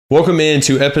Welcome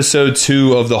into episode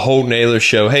 2 of the Holton Ahlers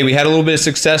Show. Hey, we had a little bit of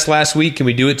success last week. Can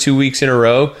we do it 2 weeks in a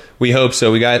row? We hope so.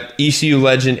 We got ECU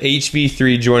legend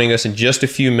HV3 joining us in just a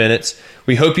few minutes.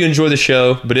 We hope you enjoy the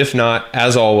show, but if not,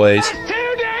 as always... Too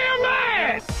damn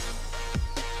bad!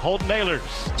 Holton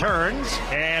Ahlers turns,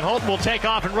 and Holton will take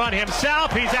off and run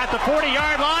himself. He's at the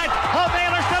 40-yard line. Holton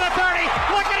Ahlers to the 30.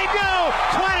 Look at him go!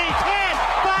 20, 10,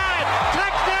 5.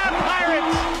 Touchdown,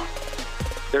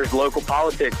 Pirates! There's local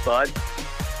politics, bud.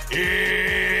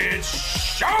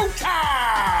 It's showtime!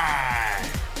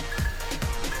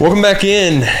 Welcome back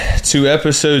in to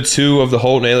episode 2 of the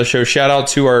Holton Ahlers Show. Shout out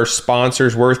to our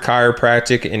sponsors, Worth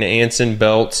Chiropractic and Anson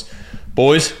Belts.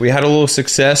 Boys, we had a little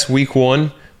success week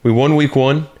 1. We won week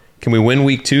 1. Can we win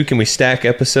week 2? Can we stack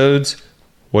episodes?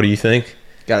 What do you think?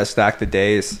 Got to stack the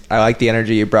days. I like the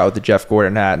energy you brought with the Jeff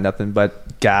Gordon hat. Nothing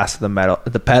but gas to the metal.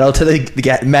 The pedal to the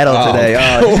metal today.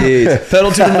 Oh, jeez.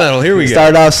 Pedal to the metal. Here we go.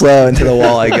 Started off slow, into the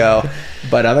wall I go.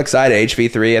 But I'm excited.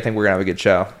 HV3, I think we're going to have a good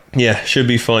show. Yeah, should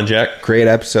be fun, Jack. Great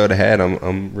episode ahead.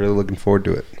 I'm really looking forward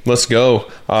to it. Let's go.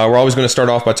 We're always going to start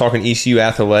off by talking ECU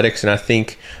athletics, and I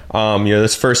think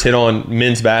let's first hit on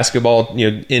men's basketball.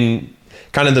 In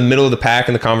kind of the middle of the pack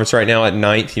in the conference right now at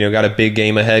 9th. Got a big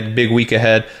game ahead, big week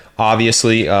ahead.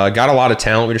 Obviously, got a lot of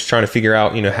talent. We're just trying to figure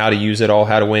out, how to use it all,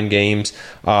 how to win games.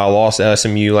 Lost to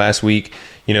SMU last week.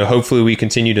 Hopefully we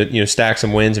continue to, stack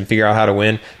some wins and figure out how to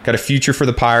win. Got a future for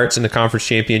the Pirates in the conference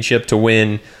championship to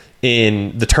win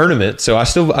in the tournament. So I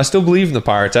still believe in the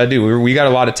Pirates. I do. We got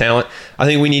a lot of talent. I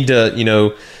think we need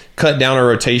to, cut down our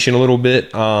rotation a little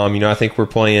bit. I think we're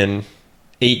playing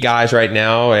 8 guys right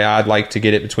now. I'd like to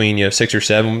get it between, 6 or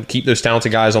 7. Keep those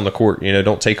talented guys on the court.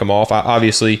 Don't take them off.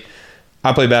 Obviously,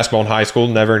 I played basketball in high school,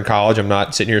 never in college. I'm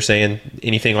not sitting here saying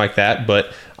anything like that, but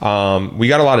we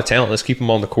got a lot of talent. Let's keep them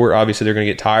on the court. Obviously, they're going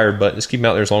to get tired, but let's keep them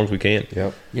out there as long as we can.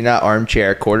 Yep. You're not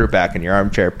armchair quarterback and you're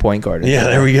armchair point guard. Yeah,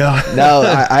 there we go. No,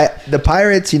 the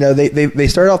Pirates, they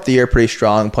started off the year pretty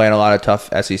strong, playing a lot of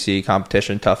tough SEC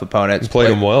competition, tough opponents.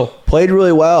 Played them well. Played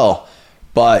really well.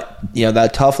 But,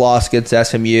 that tough loss against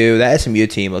SMU, that SMU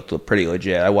team looked pretty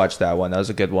legit. I watched that one. That was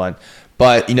a good one.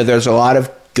 But, there's a lot of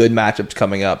good matchups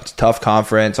coming up. It's a tough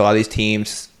conference. A lot of these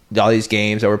teams, all these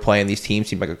games that we're playing, these teams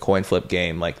seem like a coin flip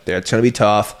game. Like, it's going to be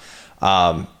tough.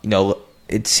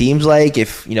 It seems like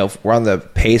if we're on the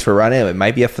pace we're running, it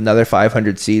might be another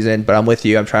 500 season. But I'm with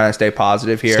you. I'm trying to stay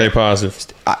positive here. Stay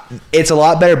positive. It's a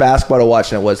lot better basketball to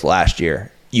watch than it was last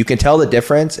year. You can tell the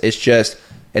difference.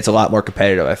 It's a lot more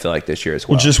competitive, I feel like, this year as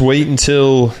well. Well, just wait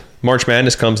until March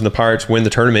Madness comes and the Pirates win the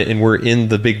tournament and we're in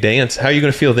the big dance. How are you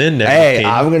going to feel then?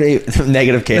 I'm going to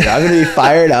negative Kate. I'm going to be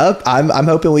fired up. I'm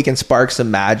hoping we can spark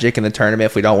some magic in the tournament.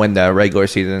 If we don't win the regular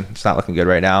season, it's not looking good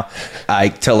right now.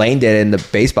 Tulane did in the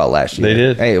baseball last year. They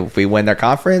did. Hey, if we win their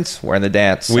conference, we're in the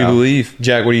dance. We believe.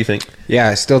 Jack, what do you think? Yeah,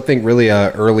 I still think really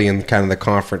early in kind of the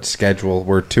conference schedule,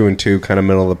 we're 2-2, kind of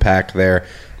middle of the pack there.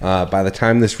 By the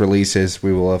time this releases,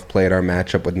 we will have played our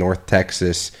matchup with North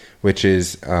Texas, which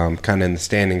is kind of in the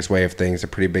standings way of things, a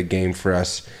pretty big game for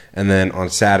us. And then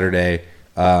on Saturday,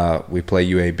 we play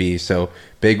UAB. So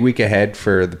big week ahead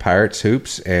for the Pirates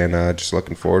hoops, and just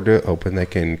looking forward to it, hoping they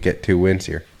can get 2 wins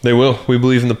here. They will. We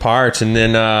believe in the Pirates. And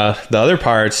then the other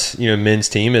Pirates, men's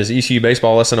team is ECU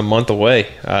baseball less than a month away.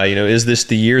 Is this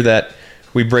the year that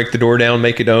we break the door down,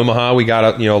 make it to Omaha? We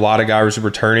got a lot of guys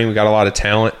returning. We got a lot of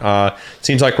talent.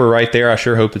 Seems like we're right there. I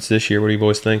sure hope it's this year. What do you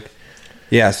boys think?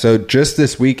 Yeah, so just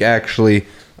this week, actually,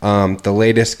 the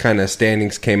latest kind of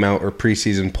standings came out, or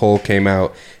preseason poll came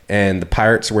out, and the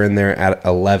Pirates were in there at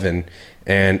 11.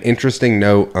 And interesting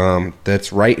note,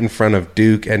 that's right in front of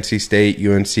Duke, NC State,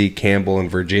 UNC, Campbell,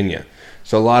 and Virginia.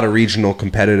 So a lot of regional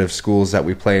competitive schools that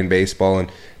we play in baseball,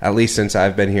 and at least since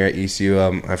I've been here at ECU,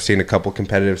 I've seen a couple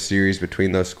competitive series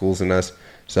between those schools and us.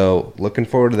 So looking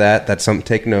forward to that. That's something to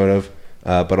take note of.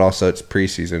 But also it's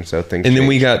preseason, so things And then change.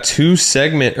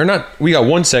 we got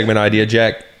one segment idea,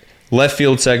 Jack. Left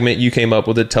field segment, you came up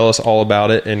with it. Tell us all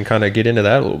about it and kind of get into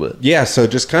that a little bit. Yeah, so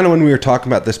just kind of when we were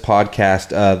talking about this podcast,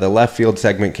 the left field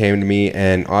segment came to me,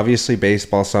 and obviously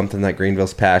baseball is something that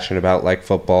Greenville's passionate about, like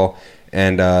football.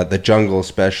 And the jungle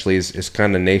especially is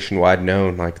kind of nationwide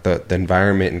known, like the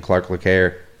environment in Clark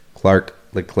LeClaire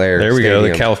There we go.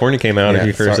 The California came out of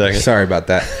you for a second. Sorry about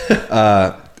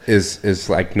that. Is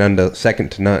like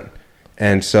second to none.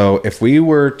 And so if we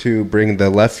were to bring the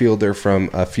left fielder from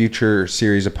a future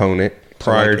series opponent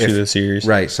prior to the series,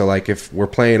 right? So like if we're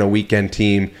playing a weekend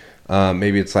team,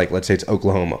 maybe it's like, let's say it's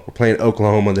Oklahoma. We're playing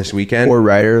Oklahoma this weekend, or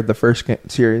Ryder the first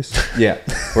series. Yeah,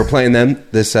 we're playing them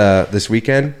this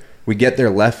weekend. We get their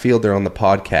left fielder on the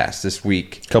podcast this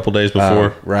week, a couple days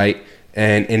before, right?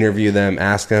 and interview them,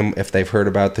 ask them if they've heard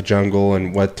about the jungle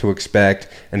and what to expect,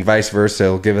 and vice versa.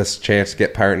 It'll give us a chance to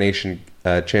get Pirate Nation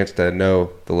a chance to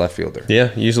know the left fielder.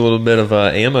 Yeah, use a little bit of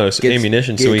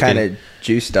ammunition so we kind can of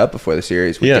juiced up before the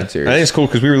series. Yeah, Series. I think it's cool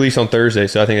because we release on Thursday,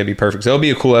 so I think it'd be perfect. So that'll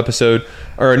be a cool episode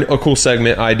or a cool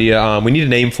segment idea. We need a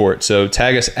name for it, so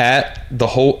tag us at the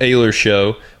Holton Ahlers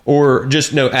Show or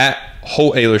just at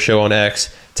Holton Ahlers Show on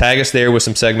X. Tag us there with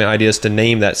some segment ideas to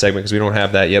name that segment because we don't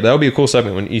have that yet. But that'll be a cool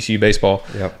segment when ECU baseball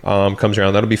comes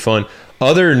around. That'll be fun.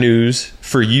 Other news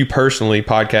for you personally,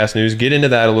 podcast news, get into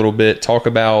that a little bit. Talk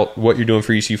about what you're doing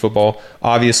for ECU football.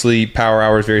 Obviously, Power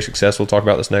Hour is very successful. Talk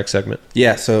about this next segment.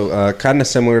 Yeah, so kind of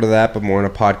similar to that, but more in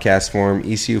a podcast form.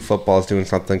 ECU football is doing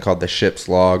something called the Ship's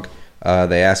Log.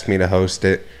 They asked me to host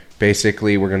it.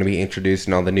 Basically, we're going to be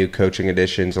introducing all the new coaching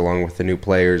additions along with the new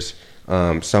players.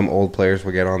 Some old players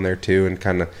will get on there too and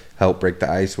kind of help break the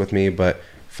ice with me, but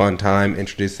fun time,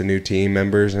 introduce the new team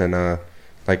members, and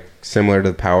like similar to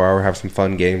the Power Hour, have some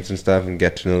fun games and stuff and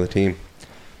get to know the team.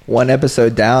 One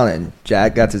episode down and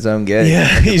Jack got his own gig.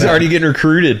 Yeah, he's already getting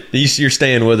recruited. You're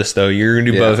staying with us though. You're going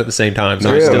to do both at the same time.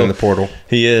 So he's still in the portal.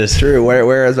 He is. True.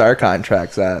 Where is our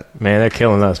contracts at? Man, they're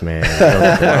killing us, man.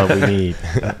 That's what we need.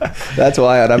 That's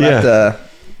wild. I'm going to have to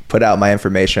put out my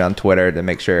information on Twitter to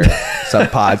make sure some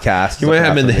podcasts. You might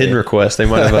have been the hidden request. They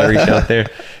might have reached out there.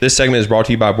 This segment is brought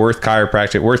to you by Worth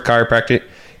Chiropractic. Worth Chiropractic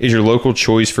is your local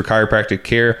choice for chiropractic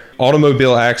care.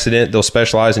 Automobile accident, they'll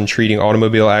specialize in treating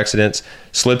automobile accidents,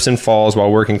 slips and falls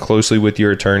while working closely with your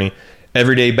attorney.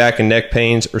 Everyday back and neck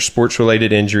pains or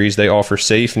sports-related injuries, they offer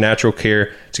safe, natural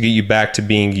care to get you back to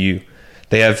being you.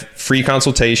 They have free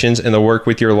consultations and they'll work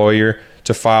with your lawyer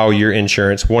to file your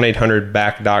insurance.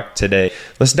 1-800-BACK-DOC today.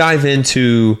 Let's dive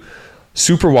into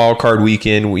Super Wildcard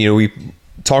Weekend. We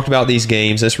talked about these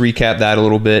games. Let's recap that a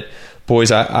little bit.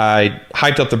 Boys, I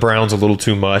hyped up the Browns a little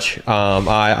too much.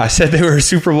 I said they were a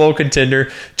Super Bowl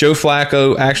contender. Joe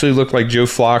Flacco actually looked like Joe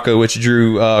Flacco, which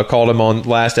Drew called him on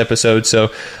last episode. So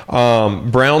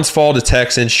Browns fall to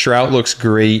Texans. Stroud looks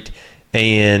great,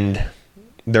 and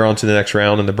they're on to the next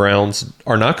round, and the Browns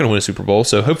are not going to win a Super Bowl.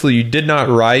 So hopefully you did not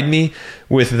ride me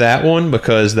with that one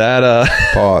because that...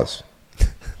 Pause.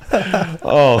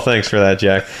 Oh, thanks for that,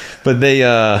 Jack. But they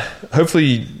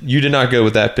hopefully you did not go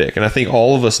with that pick, and I think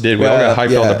all of us did. We all got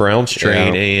hyped on the Browns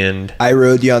train, and I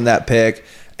rode you on that pick.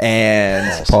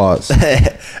 And pause.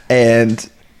 And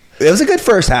it was a good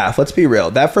first half. Let's be real.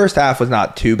 That first half was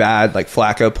not too bad. Like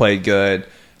Flacco played good.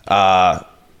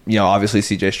 Obviously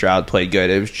CJ Stroud played good.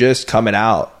 It was just coming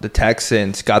out. The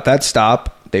Texans got that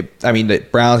stop. The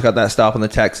Browns got that stop on the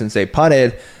Texans. They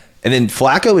punted. And then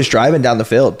Flacco was driving down the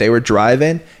field. They were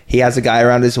driving. He has a guy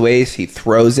around his waist. He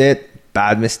throws it.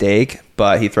 Bad mistake,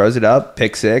 but he throws it up.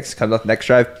 Pick six. Comes up next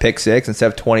drive. Pick six.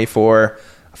 Instead of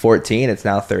 24-14, it's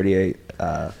now 38.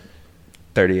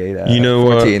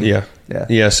 14.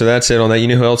 Yeah. So that's it on that. You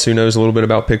know who else who knows a little bit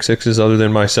about pick sixes other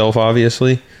than myself,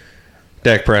 obviously?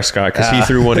 Dak Prescott, because he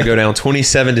threw one to go down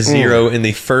 27-0 in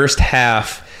the first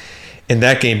half. And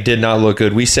that game did not look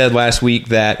good. We said last week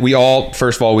that we all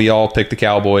picked the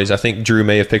Cowboys. I think Drew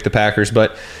may have picked the Packers,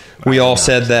 but we all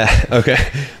said that. Okay.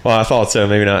 Well, I thought so.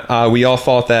 Maybe not. We all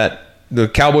thought that the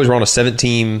Cowboys were on a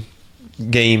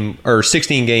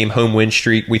 16-game home win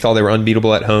streak. We thought they were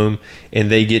unbeatable at home,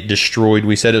 and they get destroyed.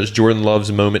 We said it was Jordan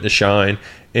Love's moment to shine,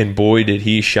 and boy, did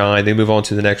he shine. They move on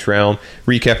to the next round.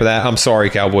 Recap of that. I'm sorry,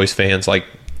 Cowboys fans.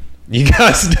 You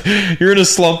guys, you're in a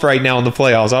slump right now in the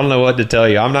playoffs. I don't know what to tell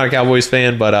you. I'm not a Cowboys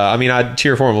fan, but I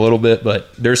cheer for them a little bit.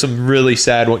 But there's some really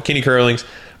sad ones. Kenny Curlings,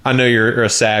 I know you're a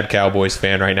sad Cowboys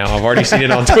fan right now. I've already seen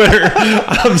it on Twitter.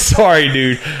 I'm sorry,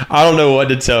 dude. I don't know what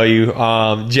to tell you.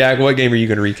 Jack, what game are you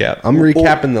going to recap? I'm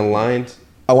recapping the lines.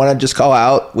 I want to just call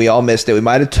out, we all missed it. We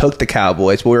might have took the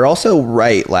Cowboys, but we were also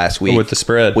right last week. With the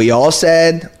spread. We all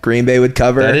said Green Bay would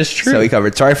cover. That is true. So we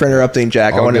covered. Sorry for interrupting,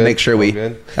 Jack. I want to make sure we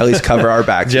at least cover our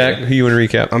backs. Jack, who you want to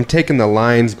recap? I'm taking the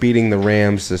Lions beating the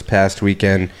Rams this past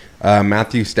weekend.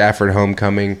 Matthew Stafford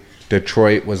homecoming.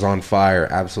 Detroit was on fire.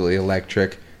 Absolutely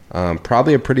electric.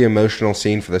 Probably a pretty emotional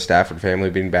scene for the Stafford family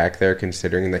being back there,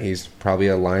 considering that he's probably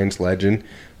a Lions legend.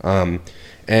 And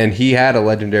he had a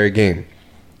legendary game.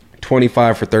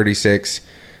 25 for 36,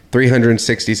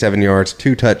 367 yards,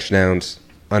 2 touchdowns.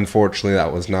 Unfortunately,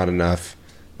 that was not enough.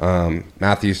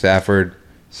 Matthew Stafford,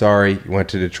 sorry, went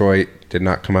to Detroit, did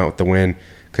not come out with the win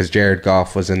because Jared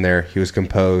Goff was in there. He was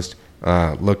composed,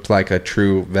 looked like a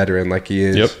true veteran like he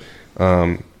is.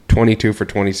 Yep. 22 for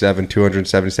 27,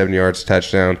 277 yards,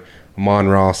 touchdown. Amon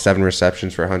Ross, 7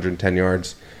 receptions for 110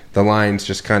 yards. The Lions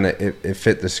just kind of, it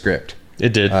fit the script.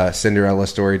 It did. Cinderella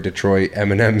Story, Detroit,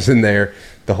 Eminem's in there.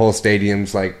 The whole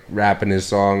stadium's like rapping his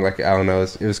song. Like, I don't know.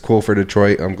 It was cool for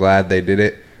Detroit. I'm glad they did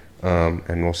it.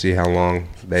 And we'll see how long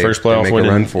they First playoff make win a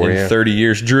run in for. 30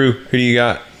 years. Drew, who do you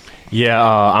got? Yeah,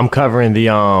 I'm covering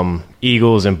the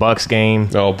Eagles and Bucks game.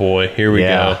 Oh boy, here we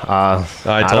go.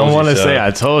 I don't want to say I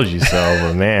told you so,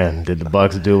 but man, did the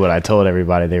Bucks do what I told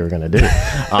everybody they were going to do?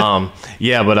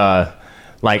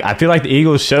 Like, I feel like the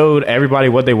Eagles showed everybody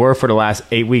what they were for the last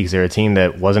 8 weeks. They're a team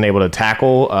that wasn't able to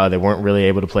tackle. They weren't really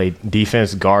able to play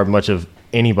defense, guard much of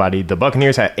anybody. The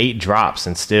Buccaneers had 8 drops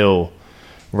and still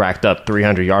racked up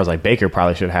 300 yards. Like, Baker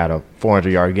probably should have had a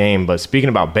 400-yard game. But speaking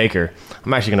about Baker,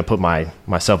 I'm actually going to put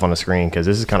myself on the screen because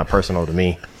this is kind of personal to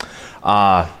me.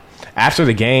 After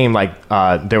the game,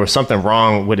 there was something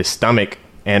wrong with his stomach,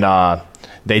 and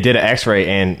they did an X-ray,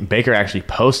 and Baker actually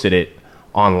posted it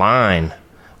online.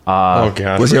 Oh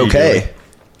God, was he okay?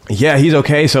 Yeah, he's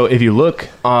okay. So if you look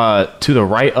to the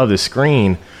right of the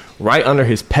screen, right under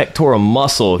his pectoral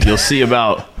muscle, you'll see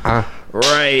about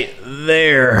right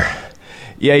there.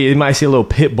 Yeah, you might see a little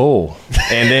pit bull,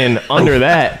 and then under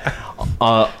that,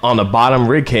 on the bottom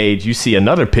rib cage, you see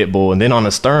another pit bull, and then on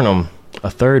the sternum, a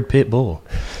third pit bull.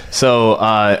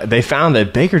 So they found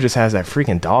that Baker just has that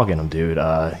freaking dog in him, dude.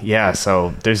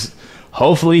 So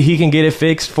hopefully he can get it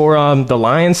fixed for the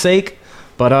Lions' sake.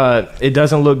 But it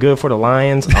doesn't look good for the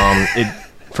Lions. It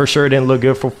for sure didn't look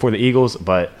good for the Eagles.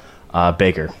 But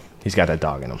Baker, he's got that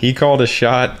dog in him. He called a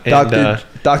shot. And,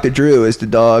 Dr. Drew, is the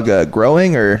dog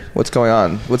growing, or what's going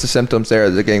on? What's the symptoms there?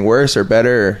 Is it getting worse or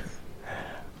better?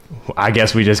 I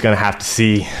guess we're just going to have to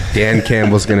see. Dan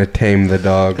Campbell's going to tame the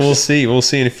dogs. We'll see. We'll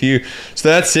see in a few. So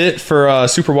that's it for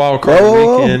Super Wild Card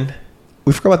Weekend.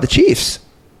 We forgot about the Chiefs.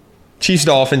 Chiefs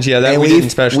Dolphins, yeah, that we didn't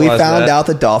specialize. We found out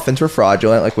the Dolphins were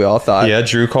fraudulent, like we all thought. Yeah,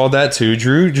 Drew called that too.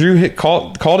 Drew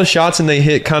called the shots, and they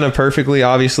hit kind of perfectly.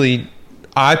 Obviously,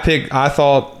 I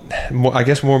thought, I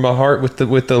guess more of my heart with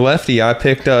the lefty. I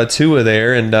picked Tua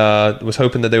there, and was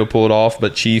hoping that they would pull it off.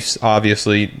 But Chiefs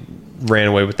obviously ran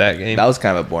away with that game. That was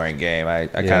kind of a boring game. I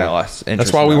kind of lost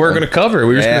interest. That's why we weren't going to cover it.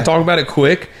 We were just going to talk about it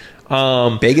quick.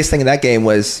 Biggest thing in that game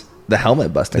was the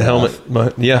helmet busting. The helmet,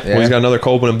 well, he's got another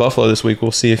cold one in Buffalo this week.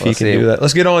 We'll see if he can do that.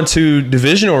 Let's get on to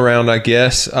divisional round, I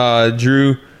guess.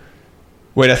 Drew,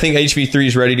 I think HV3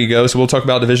 is ready to go, so we'll talk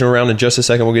about divisional round in just a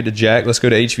second. We'll get to Jack. Let's go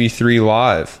to HV3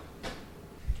 live.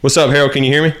 What's up, Harold? Can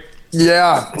you hear me?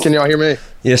 Yeah. Can y'all hear me?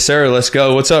 Yes, sir. Let's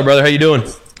go. What's up, brother? How you doing?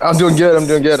 I'm doing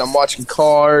good. I'm watching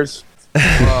cars.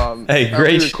 Hey,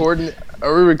 great.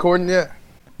 Are we recording yet?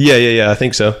 Yeah. I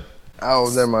think so. Oh,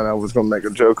 never mind. I was going to make a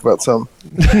joke about something.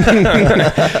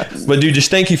 But, dude,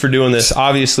 just thank you for doing this.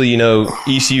 Obviously,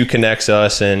 ECU connects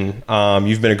us, and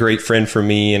you've been a great friend for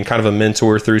me and kind of a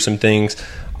mentor through some things,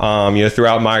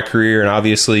 throughout my career. And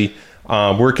obviously,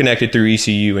 we're connected through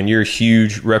ECU, and you're a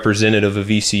huge representative of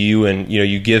ECU, and,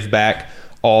 you give back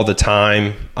all the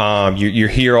time. You're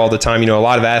here all the time. A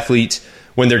lot of athletes,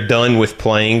 when they're done with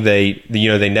playing, they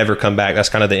never come back. That's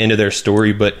kind of the end of their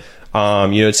story. But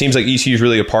it seems like ECU is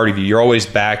really a part of you. You're always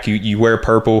back. You wear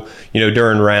purple,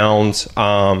 during rounds.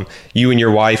 You and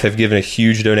your wife have given a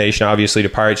huge donation, obviously, to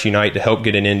Pirates Unite to help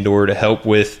get an indoor, to help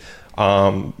with,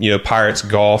 Pirates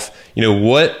golf.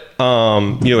 What,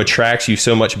 attracts you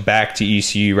so much back to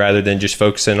ECU rather than just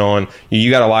focusing on,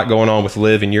 you got a lot going on with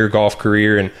Liv and your golf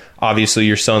career, and obviously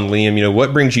your son, Liam.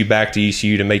 What brings you back to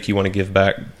ECU to make you want to give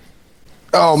back?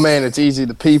 Oh, man, it's easy.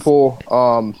 The people.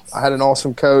 I had an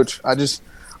awesome coach. I just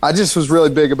was really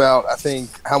big about, I think,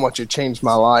 how much it changed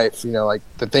my life. Like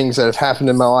the things that have happened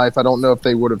in my life, I don't know if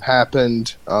they would have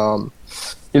happened,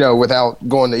 without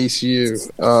going to ECU.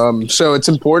 So it's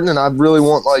important, and I really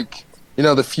want,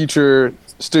 the future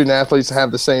student athletes to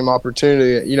have the same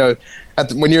opportunity.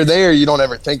 When you're there, you don't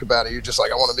ever think about it. You're just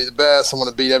like, I want to be the best. I want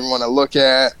to beat everyone I look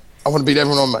at. I want to beat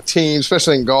everyone on my team,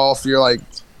 especially in golf. You're like,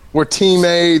 we're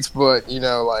teammates, but,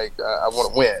 I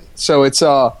want to win. So it's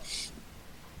an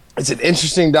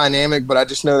interesting dynamic, but I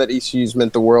just know that ECU's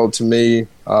meant the world to me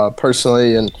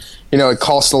personally. And, it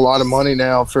costs a lot of money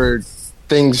now for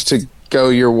things to go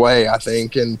your way, I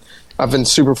think. And I've been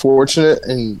super fortunate,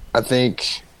 and I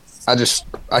think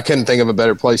I couldn't think of a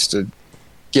better place to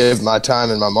give my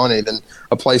time and my money than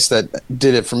a place that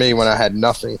did it for me when I had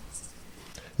nothing.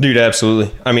 Dude,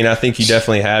 absolutely. I mean, I think you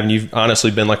definitely have, and you've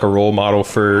honestly been like a role model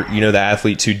for, the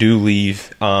athletes who do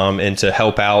leave and to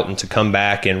help out and to come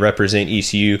back and represent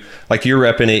ECU. Like, you're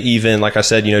repping it even, like I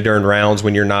said, during rounds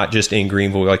when you're not just in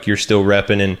Greenville, like you're still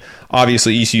repping. And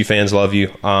obviously ECU fans love you.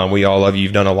 We all love you.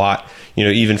 You've done a lot,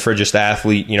 even for just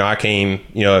athlete. I came,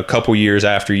 a couple years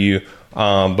after you.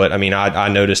 But I mean, I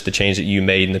noticed the change that you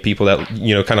made and the people that,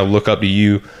 kind of look up to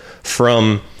you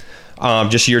from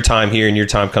just your time here and your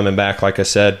time coming back, like I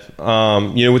said.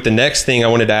 With the next thing I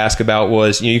wanted to ask about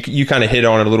was, you kind of hit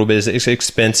on it a little bit. It's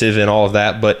expensive and all of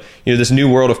that, but this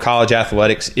new world of college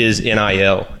athletics is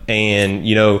NIL. And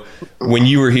when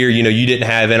you were here, you didn't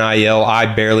have NIL.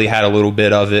 I barely had a little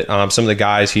bit of it. Some of the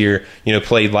guys here,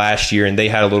 played last year and they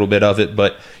had a little bit of it.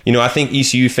 But I think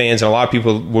ECU fans and a lot of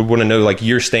people would want to know like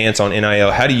your stance on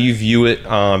NIL. How do you view it?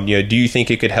 Do you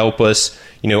think it could help us?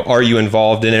 Are you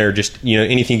involved in it, or just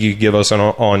anything you could give us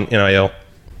on NIL?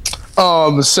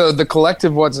 So the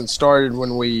collective wasn't started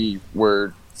when we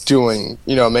were doing,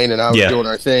 Maine and I were doing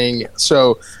our thing.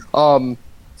 So I'm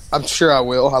sure I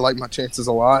will. I like my chances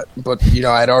a lot, but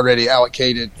I had already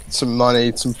allocated some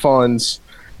money, some funds.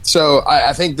 So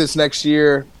I think this next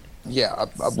year, I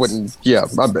wouldn't. Yeah,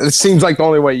 it seems like the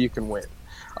only way you can win.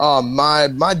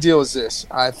 My deal is this.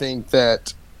 I think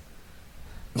that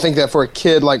for a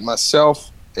kid like myself,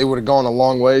 it would have gone a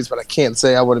long ways, but I can't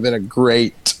say I would have been a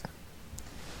great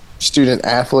student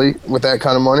athlete with that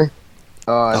kind of money.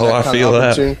 I feel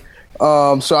that.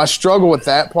 So I struggle with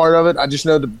that part of it. I just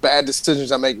know the bad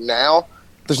decisions I make now,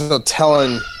 there's no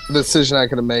telling the decision I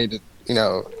could have made at,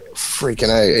 freaking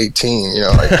 18.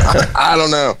 I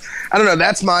don't know.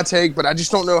 That's my take, but I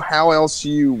just don't know how else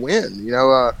you win.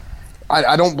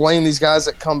 I don't blame these guys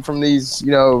that come from these,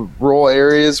 rural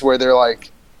areas where they're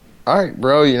like, all right,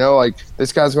 bro,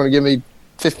 this guy's going to give me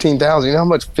 $15,000. You know how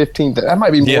much $15,000? That might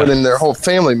be more than their whole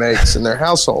family makes in their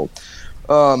household.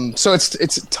 So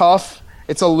it's tough.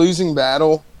 It's a losing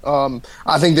battle.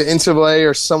 I think the NCAA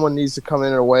or someone needs to come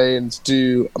in a way and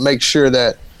make sure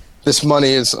that this money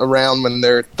is around when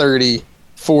they're 30,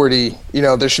 40.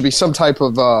 There should be some type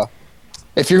of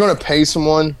if you're going to pay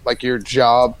someone like your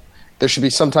job, there should be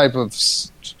some type of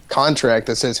contract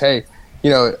that says, hey,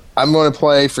 I'm going to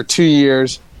play for 2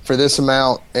 years for this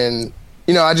amount. And,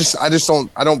 I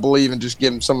don't believe in just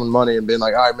giving someone money and being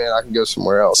like, all right, man, I can go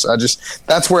somewhere else.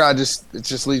 That's where it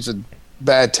just leaves a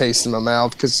bad taste in my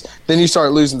mouth, because then you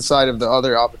start losing sight of the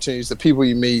other opportunities, the people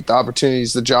you meet, the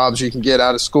opportunities, the jobs you can get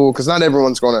out of school, because not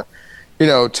everyone's going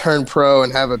to, turn pro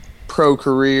and have a pro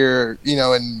career,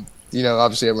 and,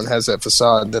 obviously everyone has that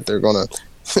facade that they're going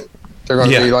to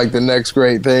be like the next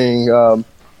great thing. So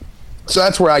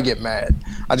that's where I get mad.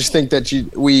 I just think that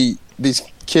these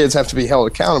kids have to be held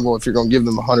accountable if you're going to give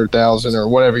them $100,000 or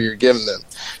whatever you're giving them.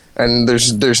 And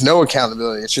there's no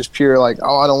accountability. It's just pure like,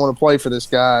 oh, I don't want to play for this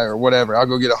guy or whatever. I'll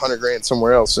go get $100,000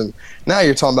 somewhere else. And now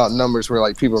you're talking about numbers where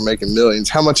like people are making millions.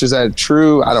 How much is that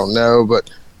true? I don't know, but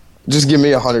just give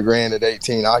me $100,000 at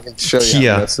 18. I can show you.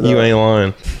 Yeah, you ain't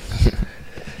lying.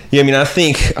 Yeah, I mean, I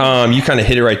think you kind of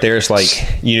hit it right there. It's like,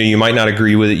 you might not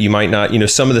agree with it. You might not,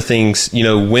 some of the things,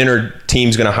 when are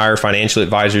teams going to hire financial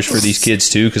advisors for these kids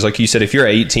too? Because like you said, if you're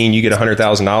 18, you get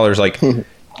 $100,000. Like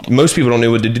most people don't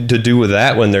know what to do with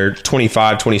that when they're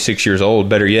 25, 26 years old.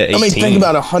 Better yet, 18. I mean, think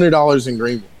about $100 in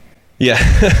Greenville. Yeah.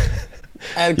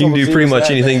 You can do pretty much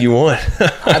anything you want.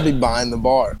 I'd be buying the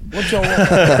bar. What y'all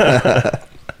want?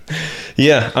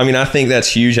 Yeah, I mean, I think that's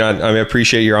huge. I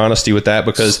appreciate your honesty with that,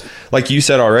 because like you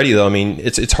said already, though, I mean,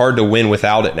 it's hard to win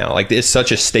without it now. Like, it's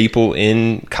such a staple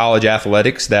in college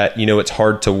athletics that, it's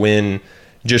hard to win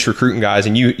just recruiting guys.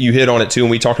 And you hit on it too,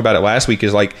 and we talked about it last week,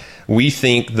 is like, we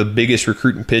think the biggest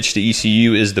recruiting pitch to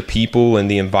ECU is the people and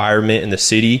the environment and the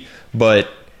city. But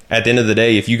at the end of the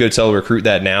day, if you go tell a recruit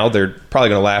that now, they're probably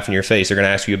going to laugh in your face. They're going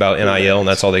to ask you about NIL, and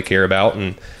that's all they care about.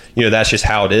 And, that's just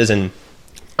how it is. And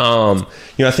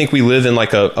I think we live in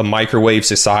like a microwave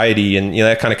society, and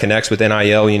that kind of connects with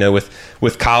NIL.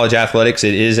 With college athletics,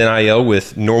 it is NIL.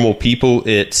 With normal people,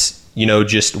 it's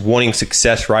just wanting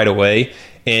success right away.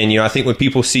 And I think when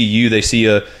people see you, they see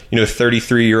a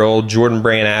 33-year-old Jordan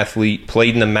Brand athlete,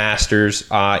 played in the Masters,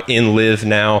 in Live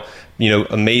now,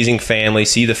 amazing family,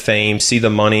 see the fame, see the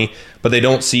money, but they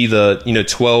don't see the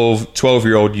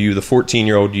 12-year-old you, the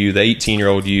 14-year-old you, the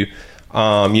 18-year-old you.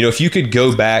 If you could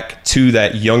go back to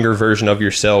that younger version of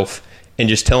yourself and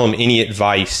just tell them any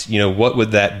advice, what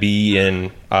would that be?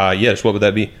 And what would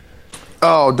that be?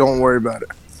 Oh, don't worry about it.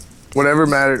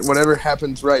 Whatever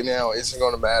happens right now isn't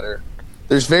going to matter.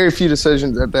 There's very few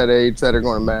decisions at that age that are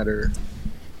going to matter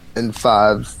in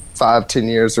 10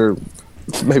 years, or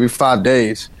maybe 5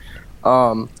 days.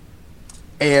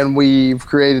 And we've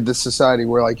created this society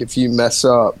where, like, if you mess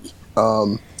up,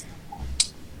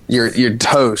 you're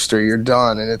toast or you're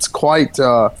done. And it's quite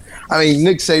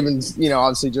Nick Saban's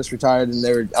obviously just retired, and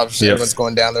everyone's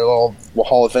going down their little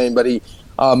Hall of Fame, but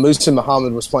Musa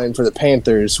Muhammad was playing for the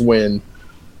Panthers when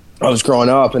I was growing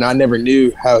up, and I never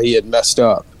knew how he had messed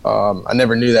up. I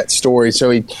never knew that story. So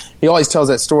he always tells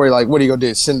that story like, what are you going to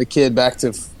do, send the kid back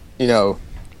to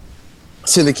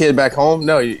to the kid back home.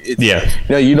 No,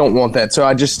 no, you don't want that. So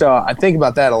I just I think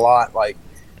about that a lot. Like,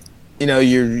 you know,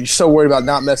 you're so worried about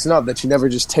not messing up that you never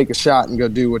just take a shot and go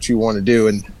do what you want to do.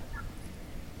 And,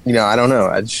 you know, I don't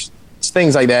know. It's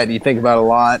things like that you think about a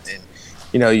lot. And,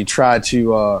 you know, you try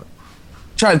to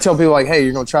tell people, like, hey,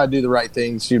 you're going to try to do the right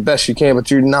things, your best you can,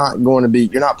 but you're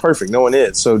not perfect. No one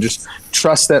is. So just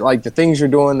trust that, like, the things you're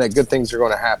doing, that good things are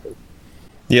going to happen.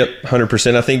 Yep,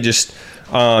 100%. I think just,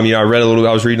 you know,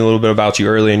 I was reading a little bit about you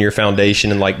earlier in your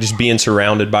foundation, and like just being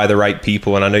surrounded by the right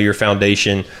people. And I know your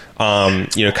foundation,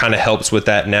 you know, kind of helps with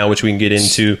that now, which we can get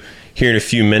into here in a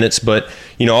few minutes. But,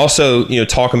 you know, also, you know,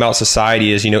 talking about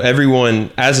society is, you know,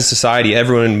 as a society,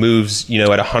 everyone moves, you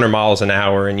know, at 100 miles an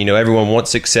hour, and, you know, everyone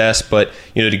wants success, but,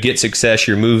 you know, to get success,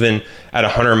 you're moving at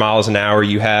 100 miles an hour.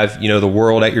 You have, you know, the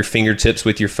world at your fingertips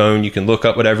with your phone. You can look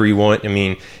up whatever you want. I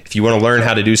mean, if you want to learn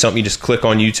how to do something, you just click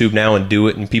on YouTube now and do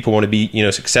it. And people want to be, you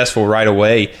know, successful right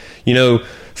away. You know,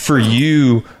 for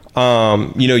you, you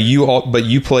know, but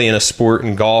you play in a sport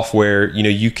in golf where, you know,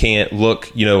 you can't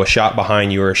look, you know, a shot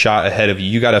behind you or a shot ahead of you.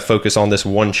 You got to focus on this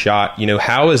one shot. You know,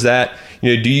 how is that,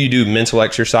 you know, do you do mental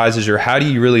exercises, or how do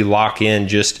you really lock in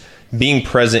just being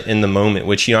present in the moment,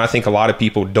 which, you know, I think a lot of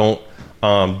people don't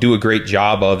do a great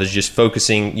job of, is just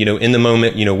focusing, you know, in the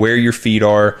moment, you know, where your feet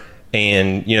are,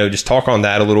 and, you know, just talk on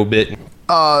that a little bit.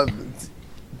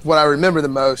 What I remember the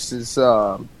most is, you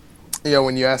know,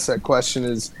 when you ask that question,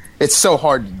 is it's so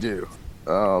hard to do.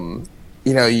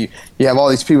 You know, you have all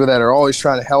these people that are always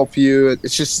trying to help you.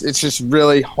 It's just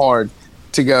really hard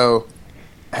to go,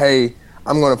 hey,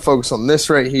 I'm going to focus on this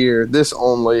right here, this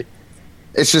only.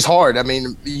 It's just hard. I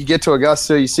mean, you get to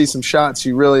Augusta, you see some shots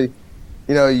you really,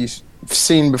 you know, you've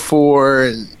seen before,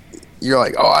 and you're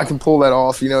like, oh, I can pull that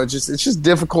off. You know, it's just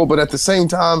difficult, but at the same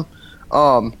time,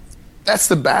 that's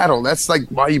the battle. That's like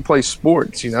why you play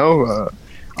sports, you know.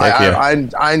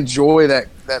 I enjoy that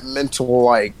mental,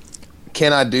 like,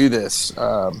 can I do this?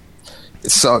 It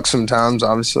sucks sometimes,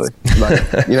 obviously,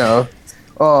 but, you know.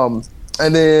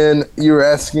 And then you were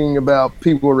asking about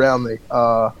people around me.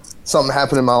 Something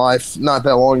happened in my life not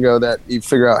that long ago that you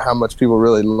figure out how much people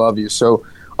really love you. So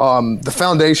the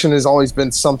foundation has always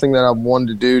been something that I've wanted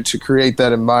to do, to create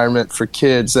that environment for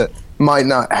kids that might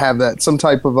not have that. Some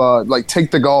type of, like,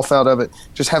 take the golf out of it.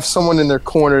 Just have someone in their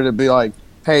corner to be like,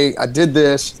 hey, I did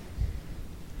this.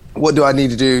 What do I need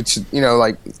to do to, you know,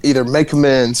 like, either make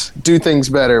amends, do things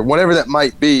better, whatever that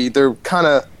might be. They're kind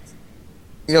of,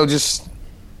 you know, just,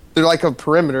 they're like a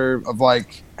perimeter of,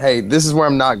 like, hey, this is where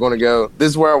I'm not going to go. This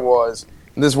is where I was.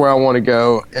 This is where I want to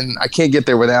go. And I can't get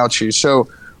there without you. So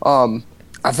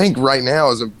I think right now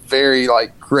is a very,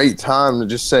 like, great time to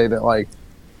just say that, like,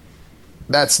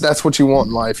 that's what you want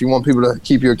in life. You want people to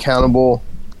keep you accountable,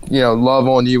 you know, love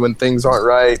on you when things aren't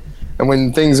right. And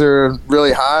when things are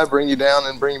really high, bring you down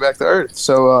and bring you back to earth.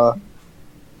 So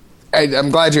I'm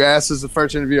glad you asked. This is the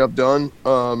first interview I've done.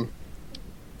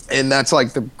 And that's,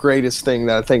 like, the greatest thing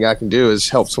that I think I can do, is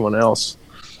help someone else.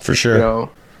 For sure. You know,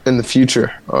 in the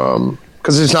future.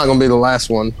 Because it's not going to be the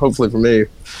last one, hopefully, for me.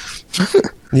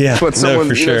 Yeah, but someone,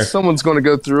 for sure. You know, someone's going to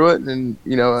go through it, and,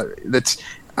 you know,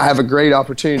 I have a great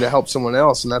opportunity to help someone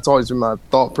else, and that's always been my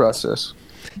thought process.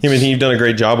 I mean, you've done a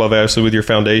great job of, obviously, with your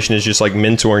foundation, is just like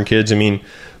mentoring kids. I mean,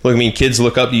 kids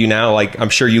look up to you now. Like, I'm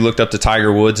sure you looked up to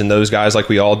Tiger Woods and those guys, like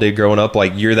we all did growing up.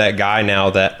 Like, you're that guy now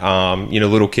that, you know,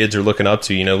 little kids are looking up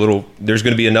to. You know, there's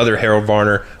going to be another Harold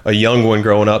Varner, a young one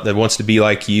growing up that wants to be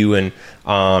like you, and,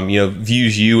 you know,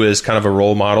 views you as kind of a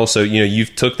role model. So, you know,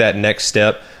 you've took that next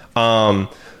step. One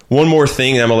more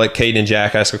thing, and I'm going to let Kate and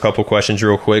Jack ask a couple questions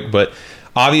real quick, but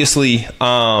obviously,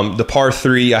 the par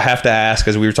 3, I have to ask,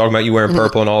 because we were talking about you wearing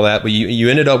purple and all that, but you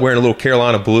ended up wearing a little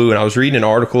Carolina blue, and I was reading an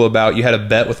article about you had a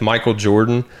bet with Michael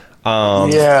Jordan.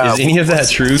 Yeah. Is any of that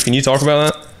true? Can you talk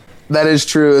about that? That is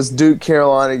true. It's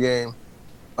Duke-Carolina game.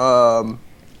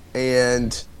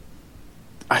 And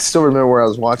I still remember where I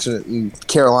was watching it, and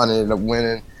Carolina ended up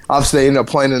winning. Obviously, they ended up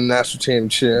playing in the national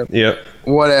championship. Yep.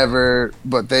 Whatever,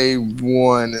 but they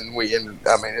won, and we ended.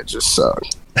 I mean, it just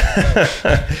sucked.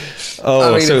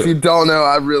 If you don't know,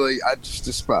 I just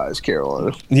despise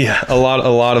Carolina. Yeah, a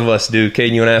lot of us do.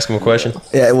 Caden, you want to ask him a question?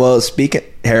 Yeah, well,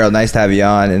 Harold, nice to have you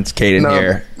on, and it's Caden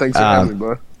here. Thanks for having me,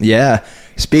 bud. Yeah,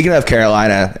 speaking of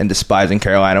Carolina and despising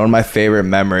Carolina, one of my favorite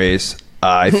memories,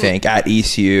 I think, at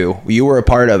ECU, you were a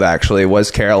part of, actually, was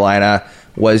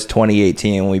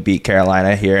 2018 when we beat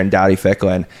Carolina here in Dowdy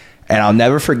Ficklin. And I'll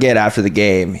never forget, after the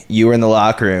game, you were in the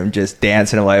locker room just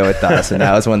dancing away with us, and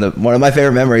that was one of my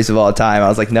favorite memories of all time. I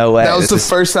was like, no way. That was the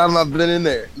first time I've been in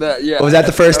there. Was that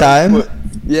the first time?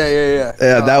 Yeah.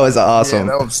 Yeah, that was awesome.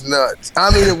 Yeah, that was nuts.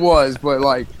 I mean, it was, but,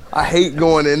 like, I hate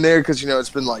going in there because, it's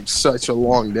been like such a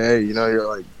long day. You're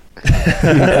like,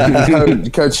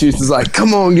 Coach Hughes is like,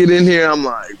 come on, get in here. I'm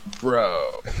like,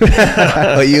 bro.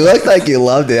 Well, you looked like you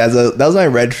loved it. That was my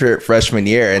redshirt freshman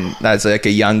year, and that's like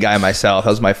a young guy myself.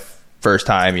 That was my first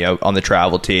time, on the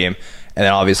travel team, and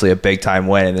then obviously a big time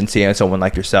win. And then seeing someone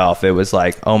like yourself, it was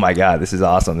like, oh my god, this is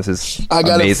awesome. This is I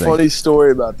got amazing. a funny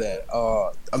story about that.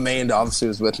 Amanda obviously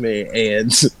was with me,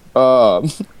 and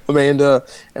Amanda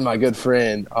and my good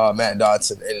friend Matt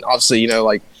Dotson, and obviously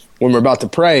like when we're about to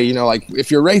pray, like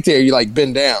if you're right there, you like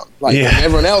bend down, like and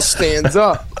everyone else stands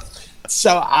up.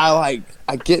 So I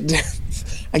get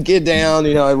down,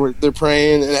 they're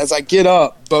praying, and as I get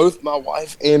up, both my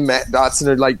wife and Matt Dotson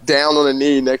are like down on a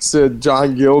knee next to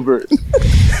John Gilbert.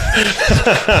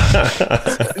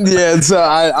 Yeah, so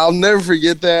I'll never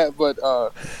forget that. But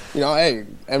hey,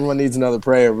 everyone needs another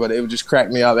prayer, but it would just crack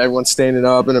me up. Everyone's standing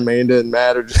up, and Amanda and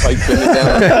Matt are just like bending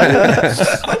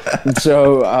down.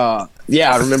 So I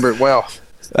remember it well.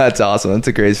 That's awesome. That's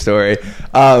a great story.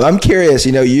 I'm curious,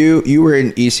 you were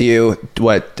in ECU, in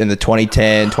the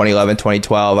 2010, 2011,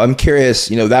 2012. I'm curious,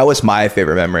 that was my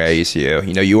favorite memory at ECU.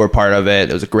 You were part of it.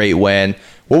 It was a great win.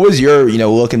 What was your,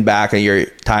 looking back at your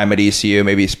time at ECU,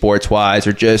 maybe sports-wise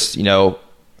or just, in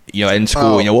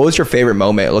school, what was your favorite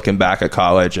moment looking back at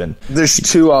college? And there's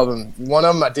two of them. One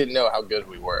of them, I didn't know how good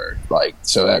we were.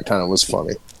 So that kind of was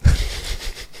funny.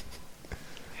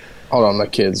 Hold on, my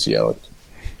kid's yelling.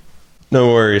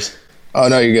 No worries. Oh,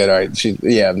 no, you're good. All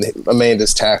right.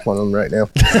 Amanda's tackling them right now.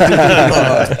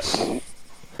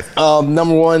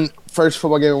 Number one, first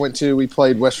football game I went to, we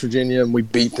played West Virginia, and we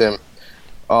beat them,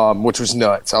 which was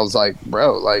nuts. I was like,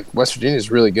 bro, West Virginia's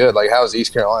really good. How is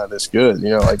East Carolina this good?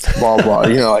 Blah, blah.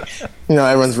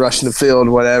 Everyone's rushing the field,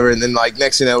 whatever. And then,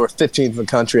 next thing you know, we're 15th in the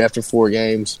country after 4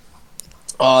 games.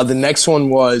 The next one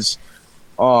was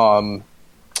North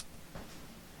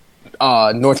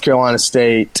Carolina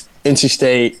State, NC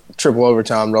State, triple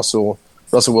overtime. Russell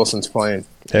Wilson's playing.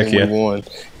 Heck yeah. We won.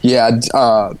 Yeah,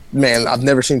 man, I've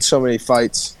never seen so many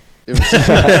fights.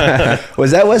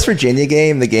 Was that West Virginia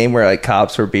game the game where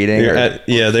cops were beating?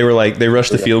 They were they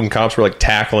rushed the field and cops were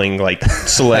tackling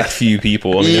select few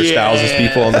people. I mean, there's thousands of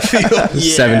people on the field.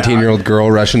 17-year-old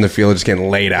girl rushing the field, just getting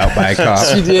laid out by a cop.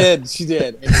 She did.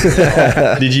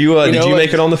 Did you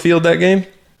make it on the field that game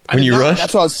when you rushed?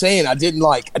 That's what I was saying. I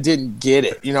didn't get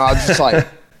it. I was just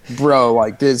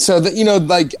bro, this. So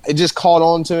it just caught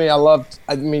on to me.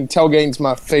 Tailgating's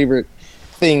my favorite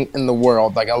thing in the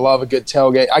world. I love a good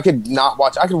tailgate. I could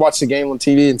watch the game on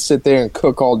TV and sit there and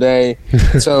cook all day.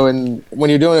 So, and when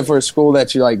you're doing it for a school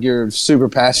that you're super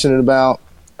passionate about,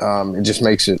 it just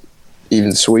makes it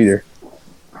even sweeter.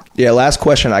 Yeah. Last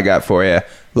question I got for you.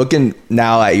 Looking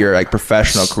now at your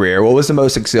professional career, what was the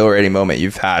most exhilarating moment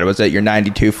you've had? Was it your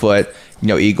 92-foot,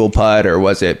 eagle putt, or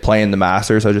was it playing the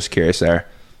Masters? I was just curious there.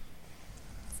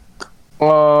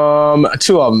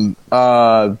 Two of them.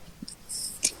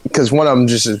 Because one of them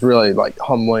just is really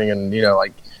humbling, and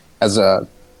as a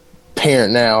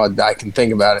parent now, I can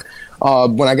think about it.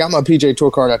 When I got my PGA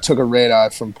Tour card, I took a red eye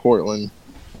from Portland.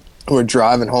 We're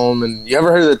driving home, and you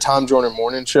ever heard of the Tom Joyner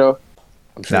Morning Show?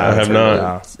 I'm sure I have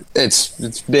not.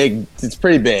 It's big. It's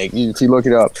pretty big. If you look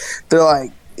it up, they're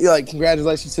like,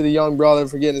 congratulations to the young brother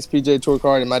for getting his PGA Tour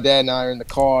card. And my dad and I are in the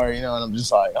car, and I'm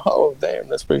just like, oh, damn,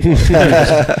 that's pretty cool.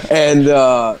 And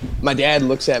my dad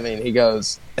looks at me, and he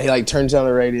turns down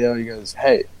the radio. He goes,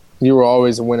 hey, you were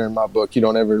always a winner in my book. You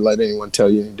don't ever let anyone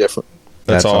tell you any different.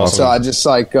 That's awesome. So I just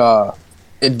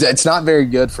it's not very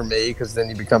good for me, because then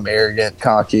you become arrogant,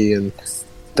 cocky, and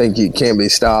think you can't be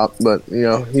stopped. But, you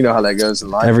know how that goes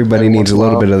in life. Everybody needs a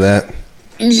little bit of that.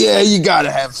 Yeah, you got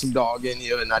to have some dog in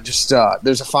you, and I just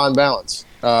there's a fine balance.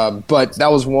 But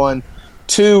that was one.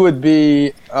 Two would be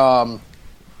it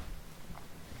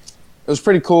was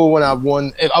pretty cool when I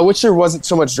won. I wish there wasn't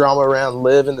so much drama around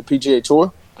Live in the PGA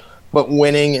Tour, but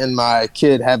winning and my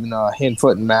kid having a hand,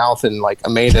 foot, and mouth, and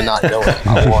Amanda not knowing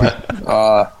I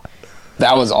won.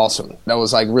 That was awesome. That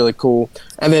was really cool.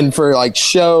 And then for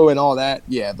show and all that,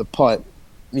 yeah, the putt.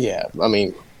 Yeah, I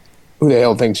mean, who the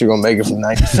hell thinks you're gonna make it from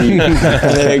 90 feet?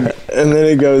 and then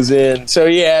it goes in. So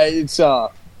yeah, it's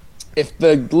if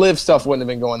the Live stuff wouldn't have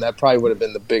been going, that probably would have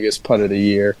been the biggest putt of the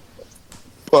year.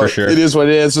 But for sure, it is what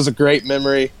it is. It was a great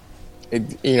memory.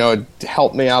 It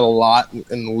helped me out a lot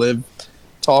in the Live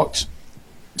talks.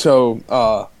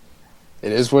 So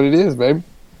it is what it is, baby.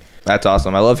 That's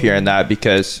awesome. I love hearing that,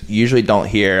 because you usually don't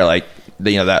hear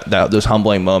that those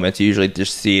humbling moments. You usually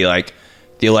just see the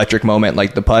electric moment,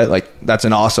 the putt. That's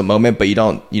an awesome moment, but you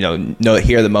don't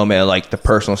hear the moment of the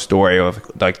personal story of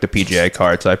the PGA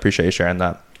card. So I appreciate you sharing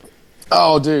that.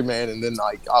 Oh, dude, man. And then,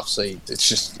 like, obviously,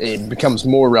 it becomes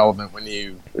more relevant when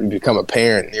you become a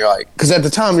parent. And you're like, because at the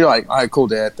time, you're like, all right, cool,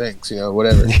 Dad, thanks,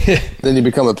 whatever. Then you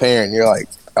become a parent, and you're like,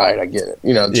 all right, I get it.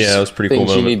 Yeah, it was a pretty cool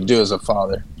moment. You need to do as a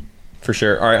father. For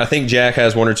sure. All right, I think Jack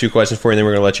has one or two questions for you, and then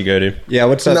we're going to let you go, dude. Yeah,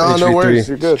 what's up, No worries.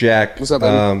 You're good. Jack, what's up,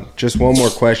 baby? Just one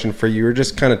more question for you. You were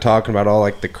just kind of talking about all,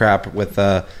 like, the crap with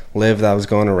Liv that was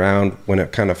going around when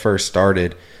it kind of first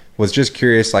started. Was just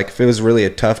curious, like, if it was really a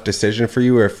tough decision for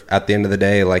you, or if at the end of the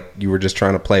day, like, you were just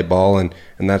trying to play ball and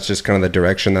that's just kind of the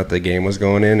direction that the game was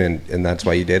going in, and that's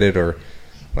why you did it, or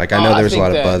like, I know there's a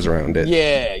lot of buzz around it.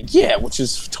 Yeah, which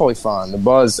is totally fine. The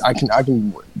buzz,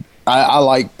 I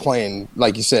like playing,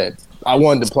 like you said. I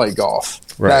wanted to play golf.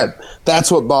 Right.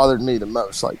 That's what bothered me the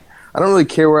most. Like, I don't really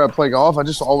care where I play golf.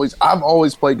 I've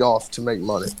always played golf to make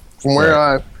money. From where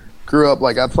I grew up,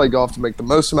 like, I played golf to make the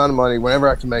most amount of money whenever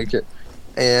I can make it.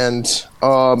 And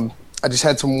I just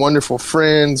had some wonderful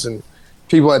friends and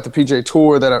people at the PGA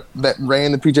Tour that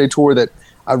ran the PGA Tour that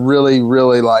I really,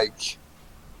 really like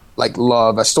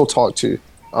love. I still talk to.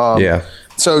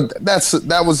 So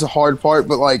that was the hard part.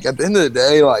 But, like, at the end of the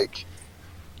day, like,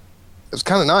 it was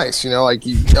kind of nice, like,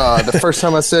 the first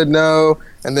time I said no,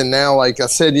 and then now, like, I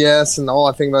said yes, and all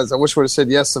I think about is I wish I would have said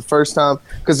yes the first time,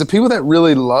 because the people that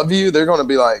really love you, they're going to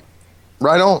be like,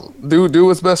 right on, do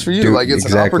what's best for you. It's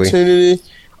an opportunity.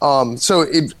 So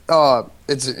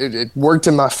it worked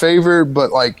in my favor,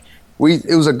 but, like,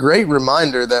 it was a great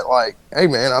reminder that, like, hey,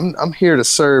 man, I'm here to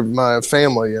serve my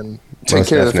family and take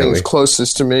care of the things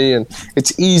closest to me, and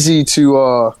it's easy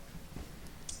to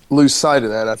lose sight of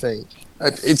that, I think.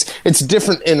 It's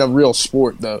different in a real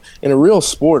sport, though. In a real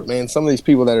sport, man, some of these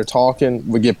people that are talking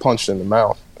would get punched in the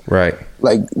mouth. Right.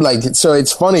 Like so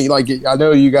it's funny. Like, I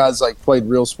know you guys, like, played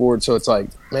real sports, so it's like,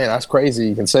 man, that's crazy.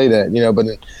 You can say that, but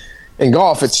in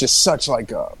golf, it's just such,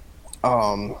 like, a,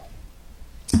 I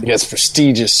guess,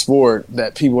 prestigious sport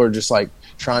that people are just, like,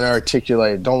 trying to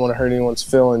articulate, don't want to hurt anyone's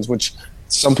feelings, which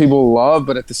some people love,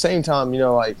 but at the same time,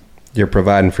 like, you're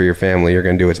providing for your family. You're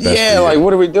going to do what's best for you. Yeah, like,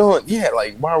 what are we doing? Yeah,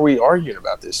 like, why are we arguing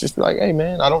about this? Just be like, hey,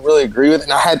 man, I don't really agree with it.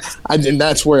 And and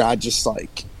that's where I just,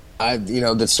 like,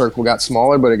 the circle got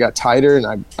smaller, but it got tighter,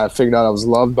 and I figured out I was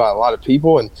loved by a lot of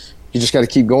people, and you just got to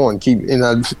keep going.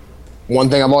 One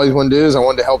thing I've always wanted to do is I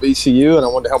wanted to help ECU, and I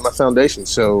wanted to help my foundation.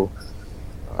 So,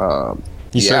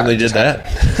 you certainly did that.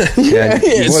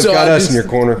 What got us in your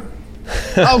corner?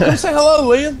 Oh, come say hello,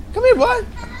 Liam. Come here, bud.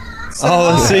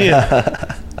 Let's see you.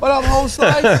 What up, whole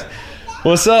slice?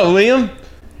 What's up, Liam?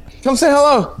 Come say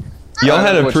hello. Y'all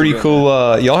had a pretty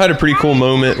cool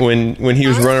moment when he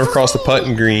was running across the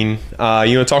putting green. You want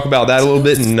to talk about that a little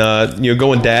bit, and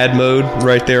going dad mode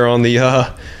right there on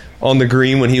the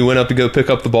green when he went up to go pick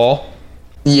up the ball.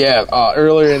 Yeah,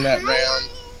 earlier in that round,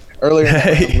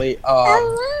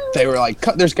 they were like,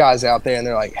 there's guys out there, and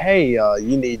they're like, hey,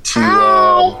 you need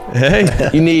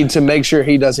to make sure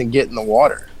he doesn't get in the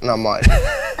water. And I'm like,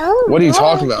 what are you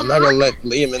talking about? I'm not going to let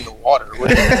Liam in the water.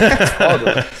 What are you talking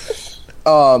about?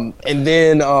 And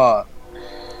then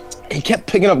he kept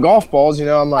picking up golf balls,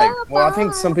 I'm like, well, I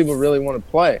think some people really want to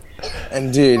play.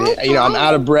 And, dude, I'm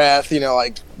out of breath,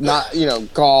 like, not,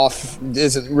 golf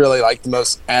isn't really, like, the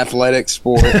most athletic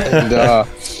sport. And,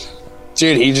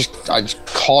 dude, I just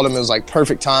called him. It was, like,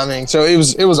 perfect timing. So it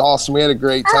was awesome. We had a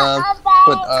great time.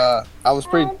 But I was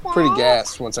pretty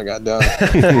gassed once I got done.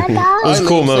 It was a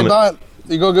cool moment. Bye.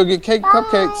 You go get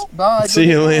cupcakes. Bye. See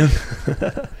you, Liam.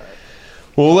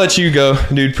 We'll let you go,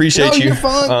 dude. Appreciate you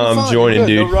joining,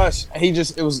 dude. No rush.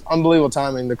 It was unbelievable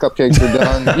timing. The cupcakes were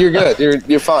done. You're good.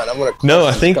 You're fine. I'm gonna. No,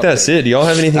 I think that's it. Do y'all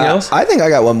have anything else? I think I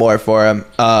got one more for him.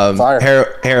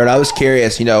 Harold, I was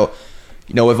curious.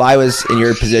 If I was in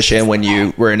your position when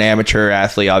you were an amateur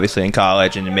athlete, obviously in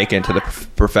college, and making it to the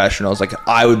professionals, like,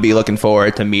 I would be looking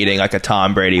forward to meeting, like, a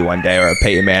Tom Brady one day or a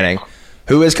Peyton Manning.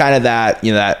 Who is kind of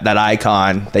that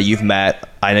icon that you've met?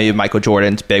 I know Michael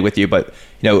Jordan's big with you, but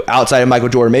outside of Michael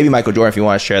Jordan, maybe Michael Jordan, if you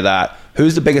want to share that.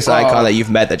 Who's the biggest icon that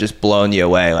you've met that just blown you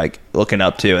away, like, looking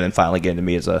up to, and then finally getting to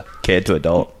meet as a kid to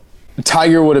adult?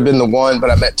 Tiger would have been the one,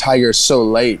 but I met Tiger so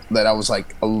late that I was,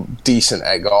 like, decent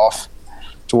at golf,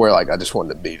 to where, like, I just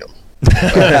wanted to beat him.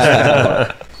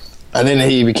 And then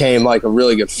he became, like, a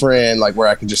really good friend, like, where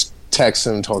I could just text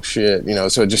him and talk shit,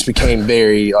 so it just became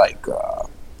very, like,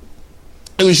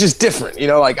 it was just different,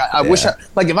 like, I wish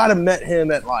like, if I'd have met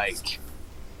him at, like,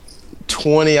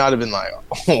 20, I'd have been like,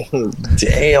 oh,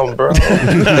 damn, bro.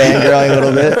 Fangirling a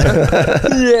little bit.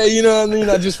 Yeah, you know what I mean?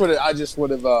 I just would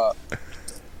have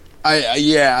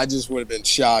been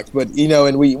shocked. But,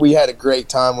 and we had a great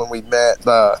time when we met.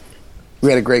 We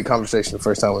had a great conversation the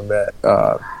first time we met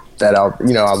that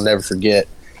I'll never forget.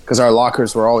 because our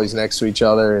lockers were always next to each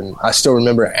other. And I still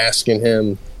remember asking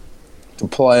him to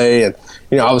play. And,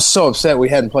 I was so upset we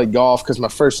hadn't played golf because my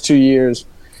first 2 years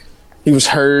he was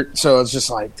hurt. So I was just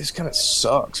like, this kind of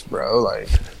sucks, bro. Like,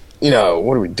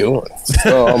 what are we doing?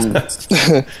 So,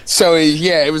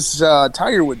 it was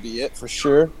Tiger would be it for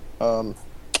sure.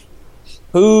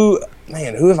 Who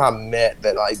have I met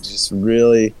that like just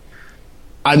really?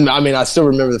 I mean, I still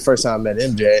remember the first time I met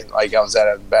MJ. Like, I was at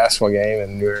a basketball game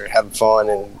and we were having fun,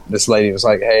 and this lady was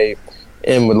like, "Hey,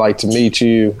 M would like to meet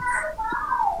you."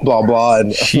 Blah blah.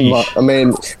 And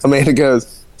Amanda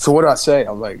goes, "So what do I say?"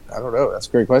 I'm like, "I don't know. That's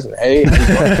a great question." Hey,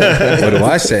 what do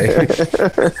I say?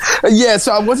 Yeah.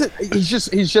 So I wasn't. He's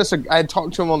just. I had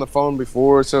talked to him on the phone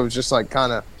before, so it was just like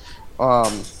kind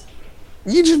of.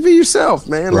 You just be yourself,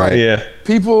 man. Right. Like, Yeah.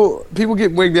 People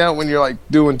get wigged out when you're like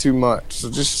doing too much.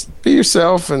 So just be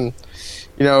yourself, and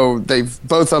both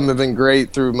of them have been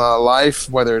great through my life,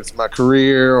 whether it's my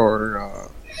career or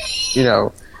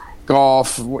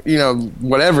golf,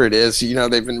 whatever it is.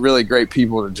 They've been really great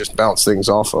people to just bounce things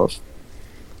off of.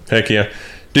 Heck yeah,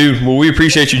 dude. Well, we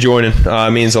appreciate you joining.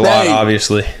 It means a lot,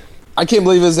 obviously. I can't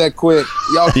believe it was that quick.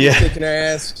 Y'all keep Yeah. kicking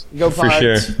their ass. Go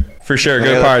Pirates. For sure.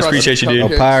 Go Pirates. Appreciate you, dude.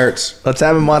 Okay. Go Pirates. Let's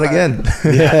have him on again.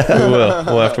 Yeah, we will.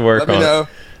 We'll have to work Let me on know. it.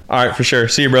 All right, for sure.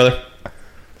 See you, brother.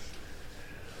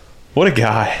 What a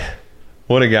guy.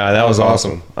 That was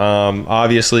awesome.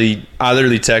 Obviously, I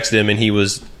literally texted him and he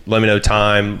was let me know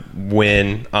time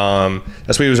when.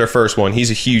 That's why he was our first one.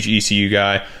 He's a huge ECU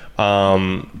guy.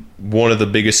 One of the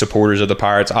biggest supporters of the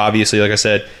Pirates. Obviously, like I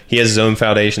said, he has his own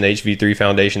foundation, the HV3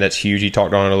 Foundation. That's huge. He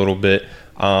talked on it a little bit.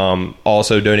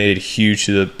 Also donated huge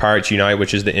to the Pirates Unite,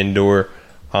 which is the indoor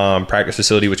practice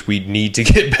facility, which we need to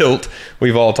get built.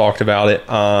 We've all talked about it.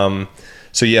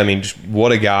 So yeah, I mean, just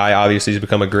what a guy. Obviously, he's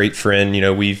become a great friend.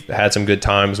 We've had some good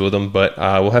times with him, but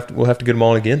we'll have to get him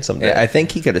on again someday. Yeah, I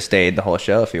think he could have stayed the whole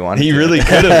show if he wanted. He to. really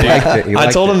could have. He I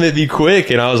liked told it. him it'd be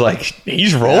quick, and I was like,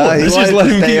 he's rolling. Yeah, he Let's just wanted let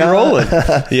to him stay keep on. rolling.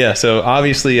 Yeah. So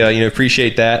obviously,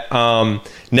 appreciate that.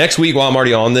 Next week, while I'm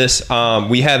already on this,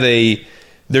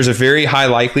 there's a very high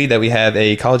likely that we have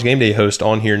a College Game Day host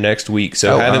on here next week.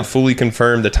 So I haven't fully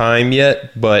confirmed the time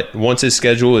yet, but once his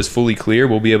schedule is fully clear,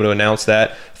 we'll be able to announce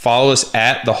that. Follow us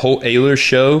at the Holton Ahlers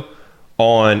Show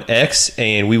on X,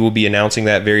 and we will be announcing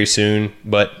that very soon.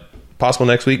 But possible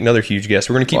next week, another huge guest.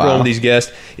 We're going to keep rolling with these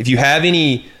guests. If you have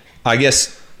any,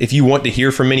 if you want to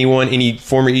hear from anyone, any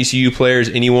former ECU players,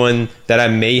 anyone that I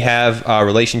may have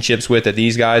relationships with that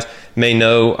these guys may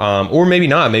know, or maybe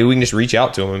not, maybe we can just reach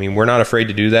out to them. I mean, we're not afraid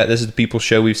to do that. This is the People's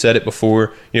Show. We've said it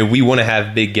before. We want to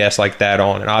have big guests like that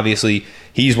on. And obviously,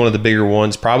 he's one of the bigger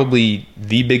ones, probably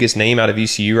the biggest name out of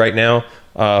ECU right now,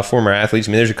 former athletes.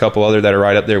 I mean, there's a couple other that are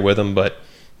right up there with him, but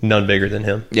none bigger than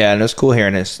him. Yeah, and it was cool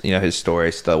hearing his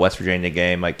stories. The West Virginia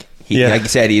game, like Yeah. like you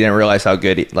said, he didn't realize how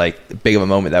good, big of a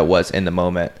moment that was in the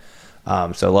moment.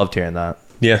 So I loved hearing that.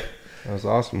 Yeah. That was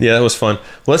awesome. Yeah, that was fun.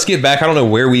 Let's get back. I don't know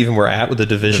where we even were at with the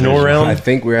divisional round. I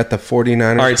think we're at the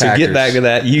 49ers. All right, so Packers. get back to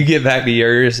that. You get back to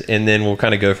yours, and then we'll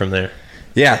kind of go from there.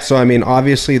 Yeah, so I mean,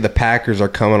 obviously the Packers are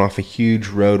coming off a huge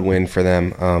road win for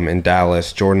them in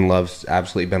Dallas. Jordan Love's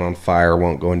absolutely been on fire.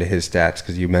 Won't go into his stats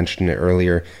because you mentioned it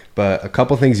earlier. But a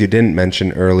couple things you didn't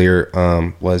mention earlier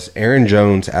was Aaron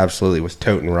Jones absolutely was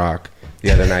toting rock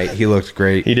the other night. He looked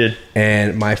great. He did.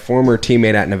 And my former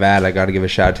teammate at Nevada, I got to give a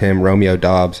shout out to him, Romeo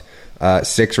Dobbs,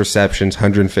 6 receptions,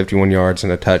 151 yards,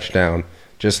 and a touchdown.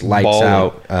 Just lights Balling.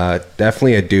 out.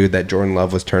 Definitely a dude that Jordan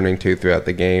Love was turning to throughout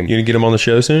the game. You gonna get him on the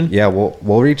show soon? Yeah,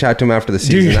 we'll reach out to him after the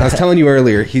season. Dude. I was telling you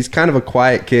earlier, he's kind of a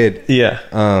quiet kid.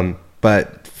 Yeah.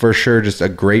 But for sure, just a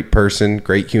great person,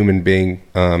 great human being,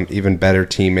 even better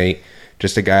teammate.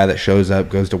 Just a guy that shows up,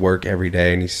 goes to work every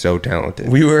day, and he's so talented.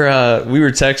 We were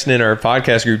texting in our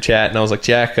podcast group chat, and I was like,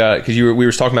 Jack, because we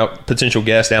were talking about potential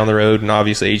guests down the road, and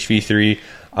obviously HV3,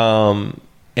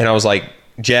 and I was like,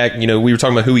 Jack, we were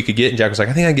talking about who we could get, and Jack was like,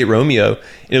 I think I can get Romeo.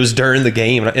 And it was during the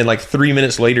game, and like 3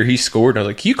 minutes later, he scored, and I was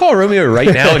like, can you call Romeo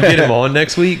right now and get him on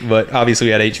next week? But obviously,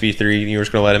 we had HV3, and you were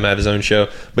just going to let him have his own show.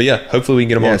 But yeah, hopefully we can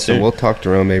get him on so soon. we'll talk to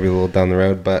Rome maybe a little down the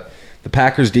road. But the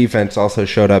Packers defense also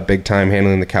showed up big time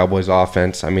handling the Cowboys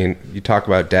offense. I mean, you talk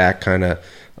about Dak kind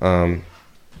of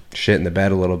shit in the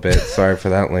bed a little bit. Sorry for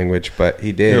that language, but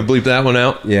he did. You gonna bleep that one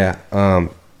out? Yeah.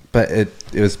 But it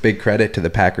was big credit to the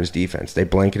Packers defense. They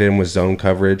blanketed him with zone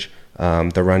coverage.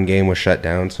 The run game was shut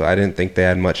down, so I didn't think they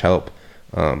had much help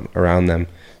around them.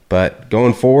 But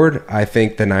going forward, I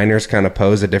think the Niners kind of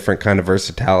pose a different kind of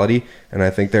versatility, and I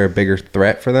think they're a bigger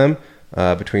threat for them.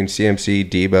 between CMC,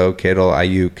 Debo, Kittle,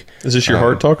 Ayuk. Is this your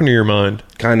heart talking or your mind?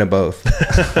 Kind of both.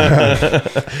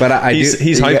 But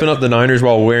he's hyping up the Niners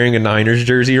while wearing a Niners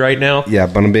jersey right now. Yeah,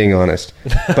 but I'm being honest.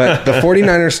 But the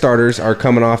 49ers starters are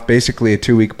coming off basically a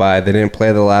 2-week bye. They didn't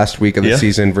play the last week of the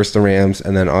season versus the Rams,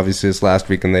 and then obviously this last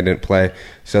week and they didn't play.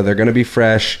 So they're going to be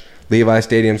fresh. Levi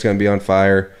Stadium's going to be on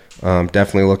fire.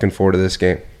 Definitely looking forward to this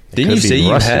game. Didn't you say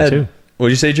you had... Too. What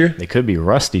did you say, Drew? They could be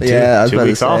rusty, too. Yeah, I was 2 about to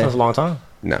weeks off say. is a long time.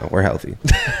 No, we're healthy.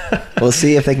 We'll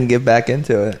see if they can get back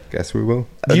into it. Guess we will.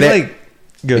 Go ahead,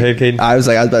 Caden. I was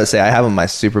about to say, I have them in my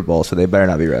Super Bowl, so they better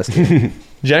not be rusty.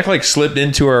 Jack slipped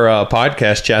into our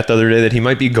podcast chat the other day that he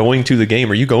might be going to the game.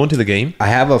 Are you going to the game? I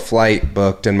have a flight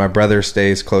booked, and my brother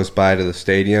stays close by to the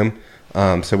stadium.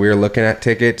 So we were looking at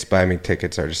tickets, but I mean,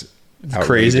 tickets are just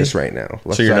outrageous right now.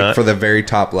 So you're not? For the very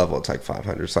top level, it's like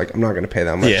 $500. It's like, I'm not going to pay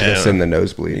that much to sit in the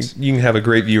nosebleeds. You can have a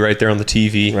great view right there on the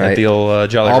TV at the old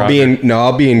Jolly Roger.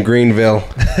 I'll be in Greenville.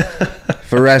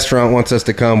 If a restaurant wants us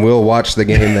to come, we'll watch the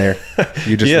game there.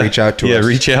 You just reach out to us. Yeah,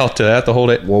 reach out to at the whole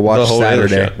day. We'll watch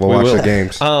Saturday. We'll watch the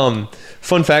games.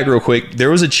 Fun fact real quick.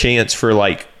 There was a chance for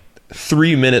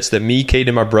 3 minutes that me, Kate,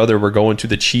 and my brother were going to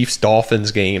the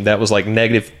Chiefs-Dolphins game that was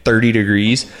negative 30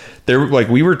 degrees.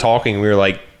 We were talking. We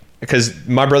were because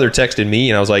my brother texted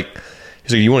me and I was like,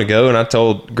 he's like, you want to go? And I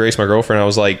told Grace, my girlfriend, I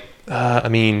was like, I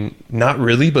mean, not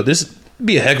really, but this would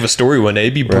be a heck of a story one day.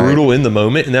 It'd be brutal in the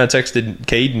moment. And then I texted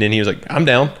Caden and he was like, I'm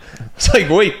down. It's like,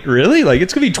 wait, really?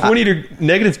 It's going to be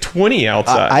negative 20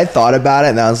 outside. I thought about it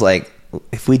and I was like,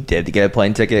 if we did get a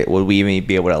plane ticket, would we even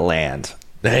be able to land?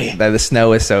 Hey. The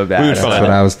snow is so bad. That's what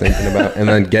I was thinking about. And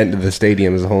then getting to the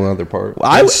stadium is a whole other part.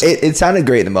 It sounded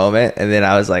great in the moment, and then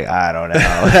I was like, I don't know.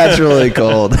 That's really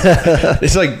cold.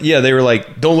 It's they were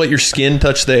like, don't let your skin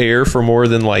touch the air for more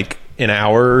than an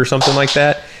hour or something like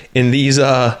that. And these,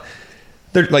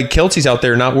 they're Kelsey's out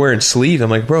there not wearing sleeves. I'm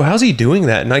like, bro, how's he doing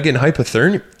that and not getting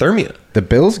hypothermia? The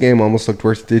Bills game almost looked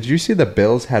worse. Did you see the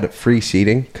Bills had free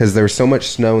seating? Because there was so much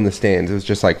snow in the stands. It was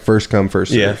just first come,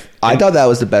 first serve. Yeah. I thought that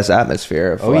was the best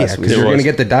atmosphere of last week. Because you're going to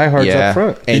get the diehards up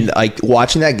front. And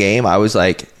watching that game, I was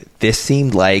like, this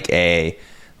seemed like a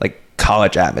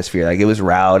college atmosphere. It was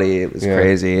rowdy. It was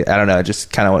crazy. I don't know. It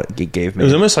just kind of what it gave me. It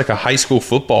was almost like a high school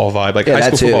football vibe, high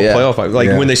school football playoff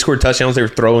vibe. When they scored touchdowns, they were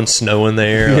throwing snow in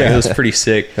there. It was pretty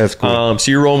sick. That's cool. So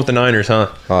you're rolling with the Niners,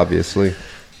 huh? Obviously.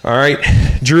 All right,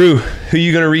 Drew, who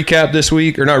you going to recap this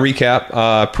week, or not recap,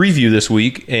 preview this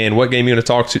week, and what game you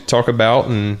going to talk about?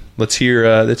 And let's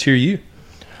hear you.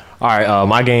 All right,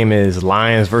 my game is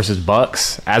Lions versus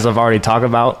Bucks. As I've already talked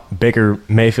about, Baker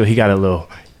Mayfield, he got a little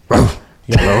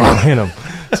in him.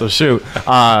 So shoot.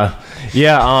 But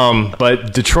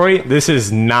Detroit, this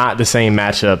is not the same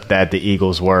matchup that the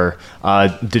Eagles were.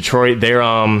 Detroit, they're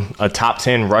a top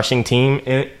 10 rushing team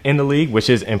in the league, which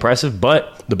is impressive.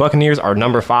 But the Buccaneers are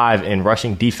number 5 in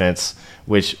rushing defense,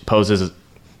 which poses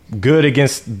good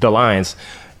against the Lions.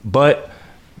 But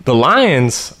the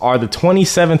Lions are the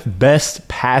 27th best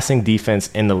passing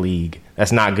defense in the league.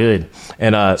 That's not good.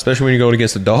 And especially when you're going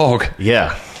against a dog.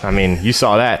 Yeah. I mean, you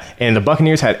saw that. And the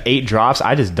Buccaneers had 8 drops.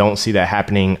 I just don't see that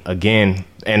happening again.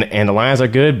 And the Lions are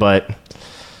good, but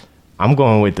I'm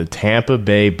going with the Tampa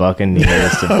Bay Buccaneers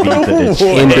to beat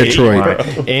the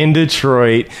Detroit. In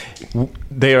Detroit.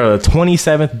 They are the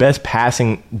 27th best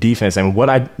passing defense. And what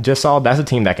I just saw, that's a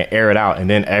team that can air it out. And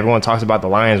then everyone talks about the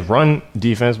Lions' run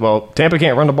defense. Well, Tampa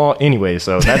can't run the ball anyway,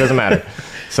 so that doesn't matter.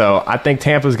 So I think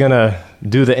Tampa's going to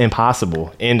do the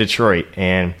impossible in Detroit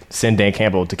and send Dan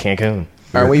Campbell to Cancun.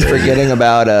 Are we forgetting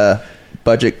about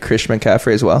budget Christian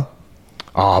McCaffrey as well?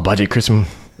 Oh, budget Christian.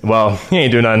 Well, he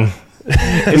ain't doing nothing.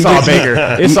 It's all Baker.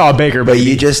 It's all Baker. But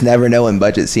you just never know when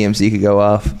budget CMC could go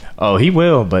off. Oh, he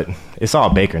will, but it's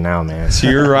all Baker now, man. So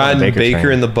you're riding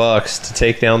Baker and the Bucks to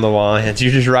take down the Lions.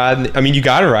 You're just riding. I mean, you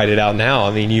got to ride it out now.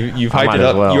 I mean, you've hyped it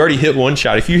up. Well. You already hit one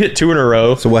shot. If you hit 2 in a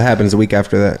row. So what happens the week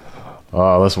after that?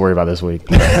 Oh, let's worry about this week.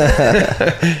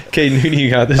 Caden, who do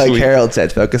you got this week? Like Harold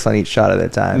said, focus on each shot at a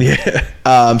time.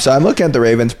 Yeah. So I'm looking at the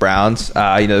Ravens-Browns.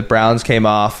 The Browns came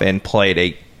off and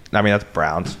played not the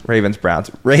Browns.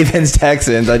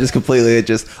 Ravens-Texans. I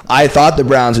thought the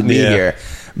Browns would be here.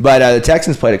 But the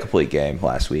Texans played a complete game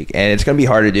last week. And it's going to be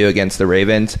hard to do against the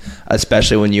Ravens,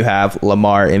 especially when you have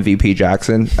Lamar MVP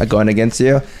Jackson going against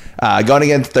you. Going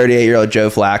against 38-year-old Joe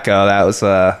Flacco, that was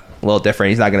a little different.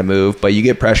 He's not going to move, but you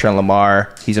get pressure on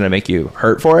Lamar, he's going to make you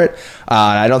hurt for it.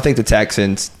 I don't think the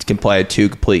Texans can play 2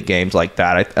 complete games like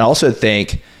that. I also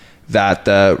think that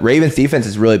the Ravens defense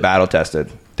is really battle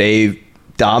tested. They've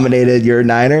dominated your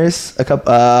Niners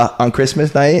on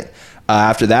Christmas night.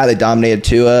 After that, they dominated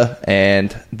Tua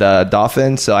and the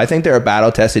Dolphins. So I think they're a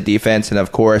battle-tested defense. And,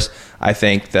 of course, I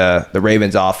think the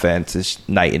Ravens' offense is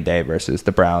night and day versus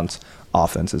the Browns'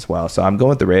 offense as well. So I'm going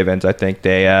with the Ravens. I think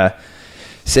they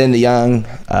send the young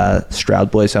Stroud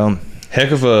boys home.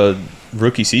 Heck of a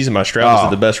rookie season by Stroud. Was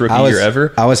it the best rookie year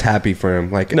ever? I was happy for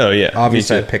him.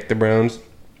 Obviously I picked the Browns,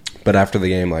 but after the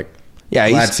game, glad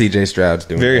CJ Stroud's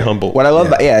doing very it. humble. What I love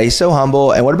about he's so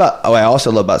humble. And what about I also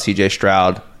love about CJ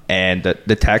Stroud and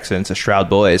the Texans, the Stroud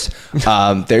boys. They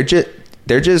play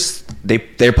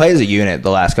as a unit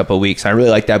the last couple of weeks. I really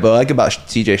like that. But what I like about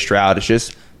CJ Stroud is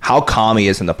just how calm he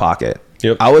is in the pocket.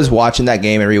 Yep. I was watching that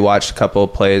game and rewatched a couple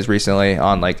of plays recently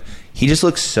on he just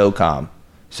looks so calm.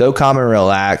 So calm and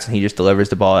relaxed, and he just delivers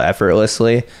the ball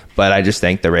effortlessly. But I just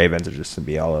think the Ravens are just going to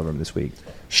be all over him this week.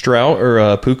 Stroud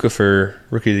or Puka for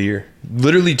Rookie of the Year?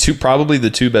 Literally probably the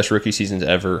two best rookie seasons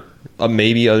ever.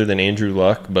 Maybe other than Andrew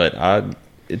Luck, but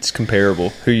it's comparable.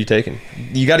 Who are you taking?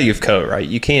 You got to give Coe, right?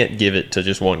 You can't give it to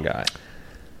just one guy.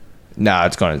 No,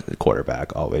 it's going to the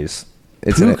quarterback always.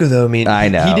 Puka, though, I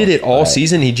know. He did it all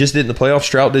season. He just did it in the playoffs.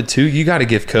 Stroud did too. You got to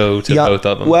give Coe to both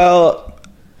of them. Well,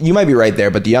 you might be right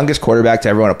there, but the youngest quarterback to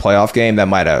ever win a playoff game, that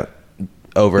might have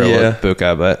overlooked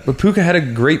Puka. But Puka had a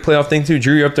great playoff thing too.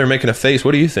 Drew, you're up there making a face.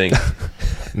 What do you think?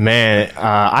 Man,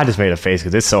 I just made a face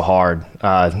because it's so hard.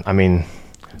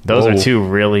 Those are two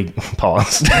really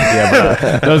pause.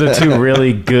 Those are two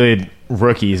really good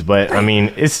rookies, but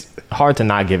it's hard to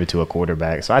not give it to a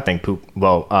quarterback. So I think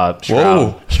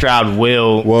Stroud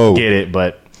will get it,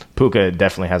 but Puka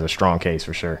definitely has a strong case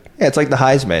for sure. Yeah, it's like the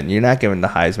Heisman. You're not giving the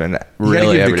Heisman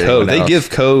really give the Coe. They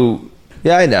give Coe.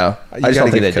 Yeah, I know. I just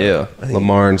don't think they do.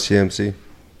 Lamar and CMC.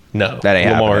 No, that ain't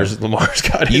Lamar's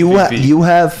got it. You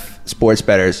have sports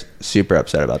bettors super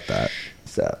upset about that.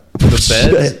 So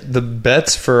the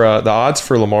bets for the odds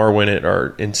for Lamar win it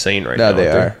are insane right now. No, they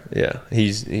are. Yeah,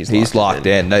 he's locked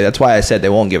in. That's why I said they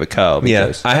won't give a Coe.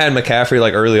 Yeah, I had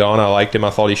McCaffrey early on. I liked him.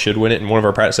 I thought he should win it. In one of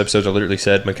our practice episodes, I literally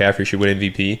said McCaffrey should win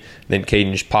MVP. And then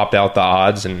Caden just popped out the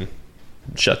odds and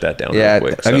shut that down real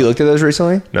quick. Have you looked at those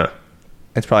recently? No.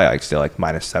 It's probably still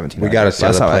minus 17. We got to see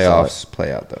how the playoffs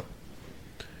play out though.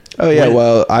 Oh yeah,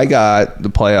 well I got the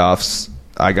playoffs.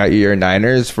 I got your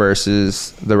Niners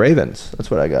versus the Ravens. That's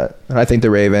what I got. And I think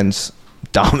the Ravens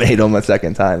dominate them a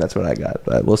second time. That's what I got.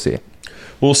 But we'll see.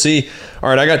 We'll see. All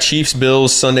right, I got Chiefs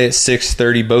Bills Sunday at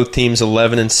 6:30. Both teams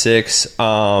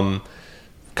 11-6.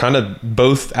 Kind of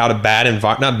both out of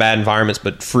not bad environments,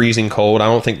 but freezing cold. I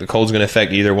don't think the cold's going to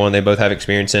affect either one. They both have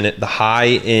experience in it. The high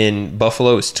in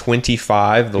Buffalo is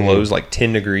 25. The low's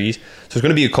 10 degrees. So it's going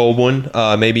to be a cold one.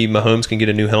 Maybe Mahomes can get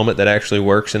a new helmet that actually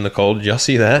works in the cold. Did y'all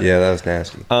see that? Yeah, that was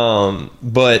nasty.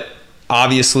 But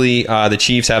obviously, the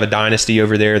Chiefs have a dynasty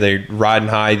over there. They're riding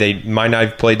high. They might not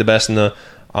have played the best in the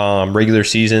regular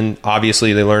season.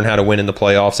 Obviously, they learned how to win in the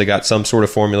playoffs. They got some sort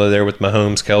of formula there with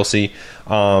Mahomes, Kelsey,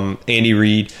 Andy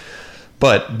Reid.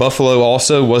 But Buffalo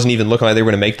also wasn't even looking like they were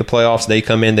going to make the playoffs. They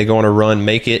come in, they go on a run,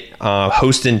 make it,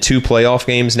 hosting 2 playoff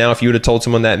games. Now, if you would have told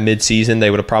someone that mid-season, they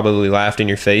would have probably laughed in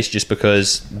your face just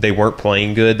because they weren't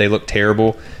playing good. They looked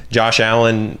terrible. Josh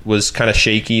Allen was kind of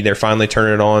shaky. They're finally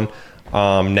turning it on.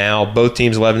 Now, both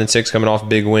teams 11-6 coming off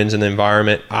big wins in the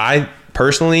environment. I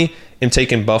personally am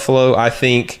taking Buffalo. I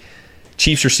think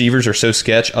Chiefs receivers are so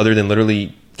sketch other than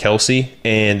literally Kelsey,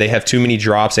 and they have too many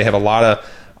drops. They have a lot of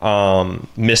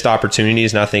missed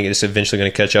opportunities, and I think it's eventually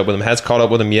going to catch up with them. Has caught up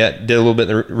with them yet. Did a little bit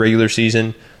in the regular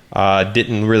season.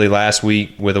 Didn't really last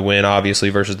week with a win,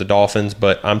 obviously, versus the Dolphins,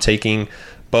 but I'm taking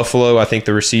Buffalo. I think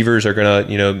the receivers are going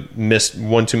to, miss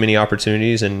one too many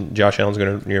opportunities, and Josh Allen's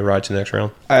going to ride to the next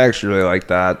round. I actually really like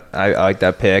that. I like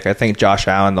that pick. I think Josh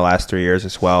Allen the last 3 years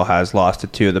as well has lost to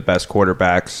 2 of the best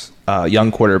quarterbacks,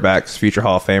 young quarterbacks, future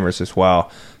Hall of Famers as well.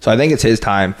 So I think it's his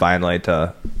time finally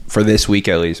for this week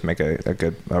at least, make a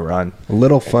good run. A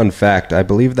little fun fact, I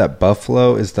believe that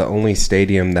Buffalo is the only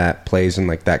stadium that plays in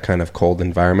that kind of cold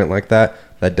environment like that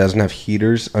doesn't have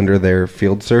heaters under their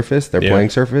field surface, their playing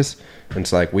surface. And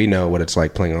it's we know what it's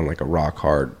like playing on a rock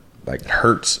hard, it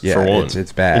hurts yeah, for one.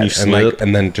 It's bad.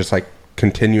 And then just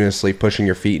continuously pushing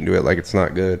your feet into it it's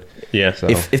not good. Yeah. So.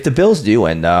 If the Bills do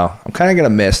win though, I'm kind of going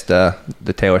to miss the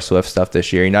Taylor Swift stuff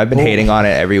this year. I've been hating on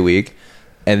it every week.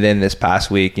 And then this past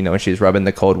week, when she was rubbing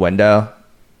the cold window,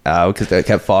 because it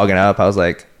kept fogging up, I was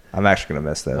like, I'm actually going to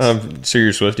miss this. So you're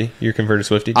a Swiftie? You're a converted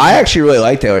Swiftie? I actually really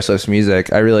like Taylor Swift's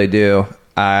music. I really do.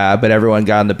 But everyone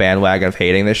got on the bandwagon of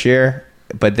hating this year.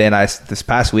 But then this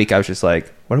past week I was just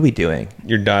like, what are we doing?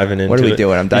 You're diving into it. What are we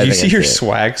doing? I'm diving Did you see your into it.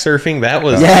 swag surfing? That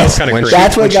was kind of cringe.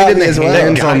 That's what got me as well.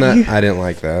 I didn't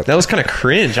like that. That was kind of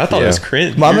cringe. I thought it was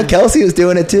cringe. Mama Kelsey was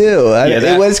doing it too.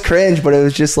 Yeah, it was cringe, but it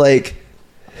was just like,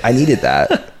 I needed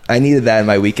that. I needed that in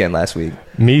my weekend last week.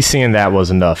 Me seeing that was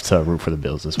enough to root for the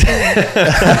Bills this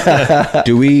week.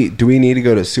 Do we need to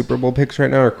go to Super Bowl picks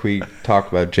right now, or can we talk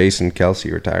about Jason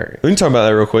Kelsey retiring? We can talk about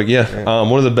that real quick. Yeah.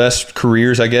 One of the best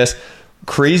careers, I guess.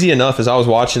 Crazy enough, as I was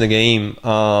watching the game,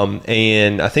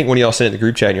 and I think one of y'all sent it in the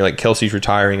group chat, and you're like, Kelsey's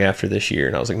retiring after this year.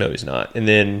 And I was like, no, he's not. And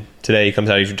then today he comes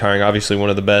out, he's retiring. Obviously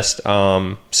one of the best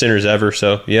centers ever.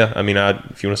 So, yeah, I mean,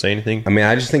 if you want to say anything. I mean,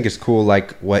 I just think it's cool,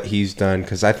 like, what he's done.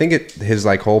 Because I think his,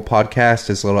 like, whole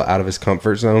podcast is a little out of his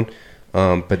comfort zone.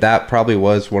 But that probably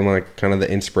was one of, like, kind of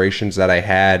the inspirations that I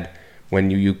had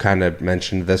when you kind of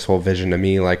mentioned this whole vision to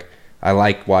me. Like, I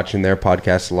like watching their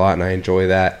podcast a lot, and I enjoy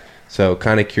that. So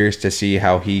kind of curious to see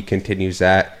how he continues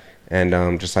that,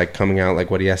 and just like coming out,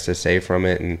 like what he has to say from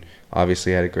it, and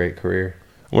obviously had a great career.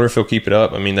 I wonder if he'll keep it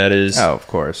up. I mean, that is... Oh, of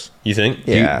course. You think?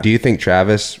 Yeah. Do you think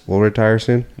Travis will retire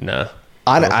soon? Nah.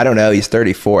 I don't know. He's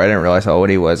 34. I didn't realize how old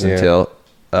he was until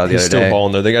the other day. He's still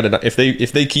balling though. They got to,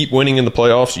 if they keep winning in the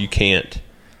playoffs, you can't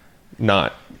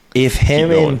not. If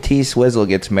him and T Swizzle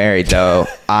gets married, though,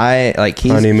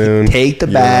 he's honeymoon. Take the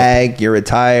bag. You're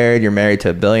retired. You're married to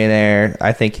a billionaire.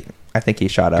 I think he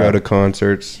shot up. Go to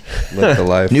concerts. Live the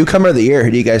life. Newcomer of the year.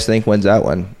 Who do you guys think wins that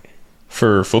one?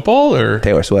 For football or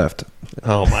Taylor Swift?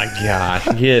 Oh my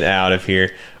God! Get out of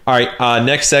here! All right,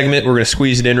 next segment we're going to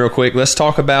squeeze it in real quick. Let's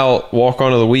talk about walk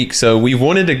on of the week. So we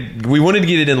wanted to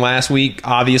get it in last week.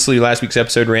 Obviously, last week's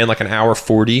episode ran like an hour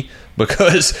 40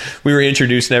 because we were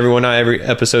introducing everyone. Not every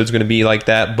episode's going to be like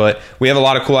that, but we have a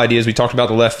lot of cool ideas. We talked about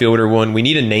the left fielder one. We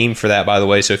need a name for that, by the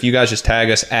way. So if you guys just tag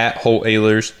us at Holton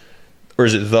Ahlers, or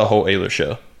is it the Holton Ahlers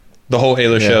Show? The Holton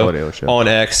Ahlers Show on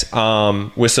X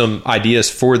with some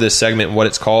ideas for this segment and what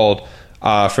it's called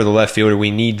for the left fielder. We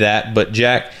need that. But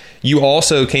Jack, you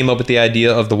also came up with the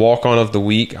idea of the walk-on of the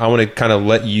week. I want to kind of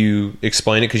let you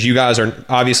explain it because you guys are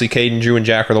obviously Caden, Drew, and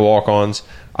Jack are the walk-ons.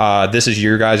 This is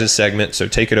your guys' segment, so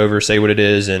take it over, say what it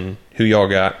is, and who y'all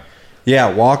got.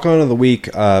 Yeah, walk-on of the week.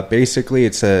 Basically,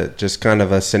 it's just kind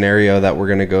of a scenario that we're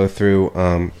going to go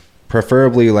through,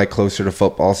 preferably like closer to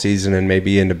football season and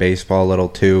maybe into baseball a little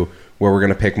too, where we're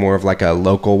going to pick more of like a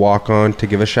local walk-on to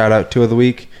give a shout-out to of the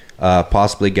week.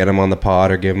 Possibly get them on the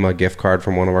pod or give them a gift card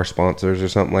from one of our sponsors or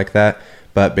something like that.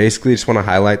 But basically just want to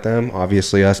highlight them.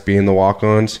 Obviously, us being the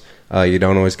walk-ons, you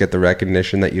don't always get the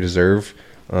recognition that you deserve.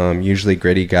 Usually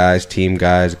gritty guys, team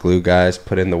guys, glue guys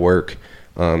put in the work.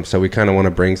 So we kind of want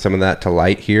to bring some of that to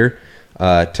light here.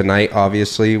 Tonight,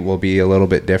 obviously, will be a little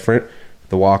bit different.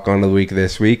 The walk-on of the week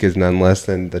this week is none less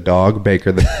than the dog,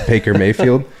 Baker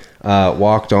Mayfield.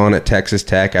 Walked on at Texas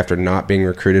Tech after not being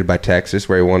recruited by Texas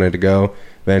where he wanted to go.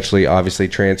 Eventually, obviously,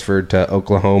 transferred to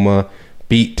Oklahoma,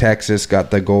 beat Texas,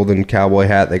 got the golden cowboy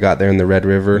hat they got there in the Red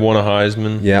River. Won a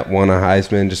Heisman. Yeah, won a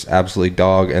Heisman, just absolutely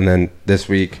dog. And then this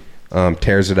week,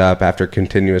 tears it up after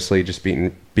continuously just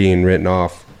being written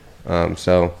off.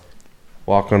 So,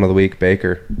 walk on of the week,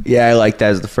 Baker. Yeah, I like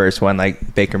that as the first one,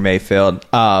 like Baker Mayfield.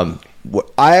 I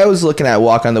was looking at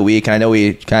walk on the week, and I know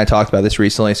we kind of talked about this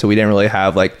recently, so we didn't really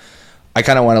have like. I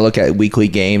kind of want to look at weekly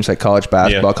games like college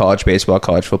basketball, college baseball,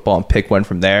 college football, and pick one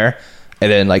from there.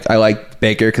 And then like I like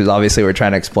Baker because obviously we're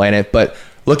trying to explain it. But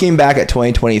looking back at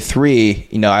 2023,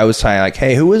 I was trying like,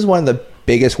 hey, who was one of the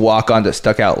biggest walk-ons that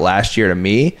stuck out last year to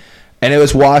me? And it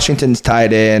was Washington's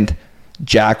tight end,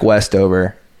 Jack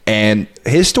Westover. And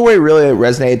his story really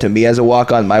resonated to me as a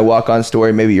walk-on, my walk-on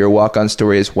story, maybe your walk-on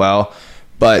story as well.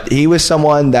 But he was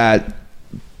someone that,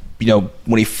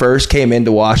 when he first came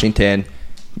into Washington,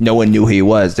 no one knew who he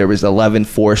was. There was 11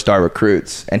 four-star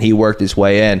recruits, and he worked his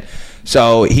way in.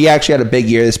 So he actually had a big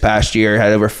year this past year,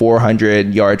 had over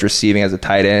 400 yards receiving as a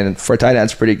tight end. For a tight end,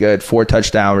 that's pretty good, 4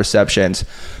 touchdown receptions.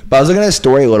 But I was looking at his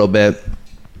story a little bit.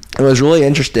 And what was really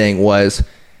interesting was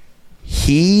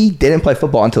he didn't play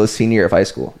football until his senior year of high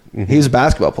school. Mm-hmm. He was a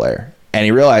basketball player, and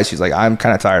he realized he's like, I'm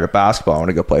kind of tired of basketball. I want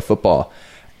to go play football.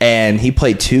 And he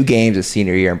played 2 games his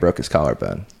senior year and broke his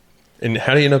collarbone. And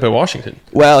how did he end up at Washington?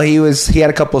 Well, he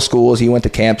had a couple of schools. He went to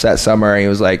camps that summer.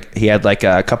 And he had like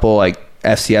a couple like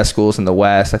FCS schools in the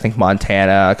West. I think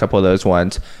Montana, a couple of those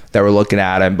ones that were looking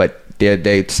at him, but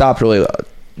they stopped really.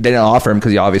 They didn't offer him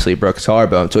because he obviously broke his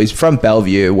collarbone. So he's from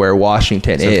Bellevue, where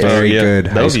Washington is. Very good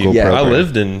high school program. I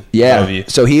lived in Bellevue.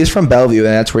 So he is from Bellevue,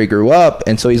 and that's where he grew up.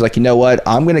 And so he's like, you know what?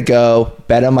 I'm going to go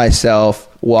bet on myself,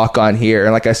 walk on here.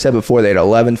 And like I said before, they had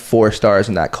 11 4-stars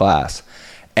in that class.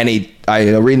 And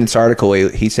reading this article,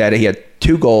 he said he had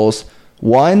 2 goals.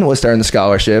 One was to earn the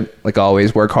scholarship, like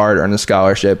always, work hard, earn the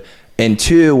scholarship. And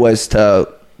 2 was to,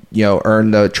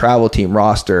 earn the travel team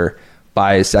roster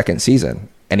by his second season.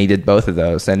 And he did both of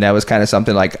those. And that was kind of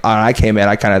something like, when I came in,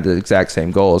 I kind of had the exact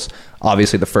same goals.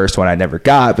 Obviously, the first one I never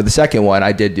got, but the second one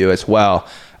I did do as well.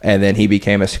 And then he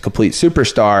became a complete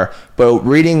superstar. But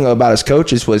reading about his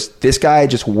coaches was this guy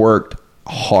just worked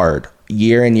hard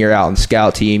year in, year out on the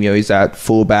scout team. He's at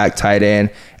fullback, tight end,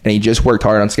 and he just worked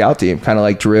hard on scout team, kind of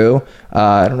like Drew.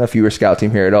 I don't know if you were scout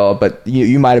team here at all, but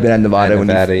you might have been at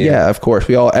Nevada. Yeah, of course.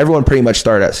 Everyone pretty much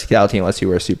started at scout team unless you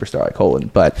were a superstar like Holton.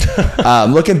 But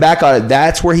looking back on it,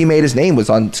 that's where he made his name, was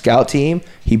on scout team.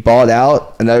 He balled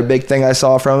out. Another big thing I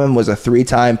saw from him was a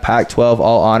 3-time Pac-12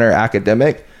 all-honor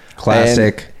academic.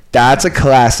 Classic. And that's a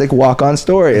classic walk-on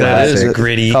story. That is a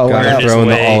gritty. Got thrown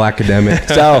the all-academic.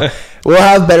 So we'll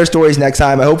have better stories next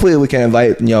time. Hopefully we can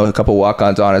invite a couple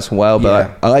walk-ons on as well. But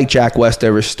Yeah. I like Jack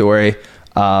Westover's story.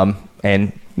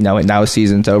 And now his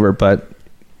season's over. But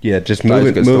Yeah, just That was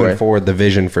a good moving story. forward, the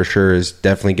vision for sure is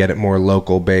definitely get it more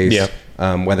local based.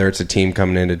 Yeah. Whether it's a team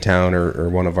coming into town or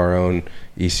one of our own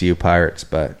ECU Pirates,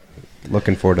 but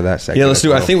looking forward to that segment. Yeah, let's as do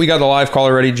it. well. I think we got the live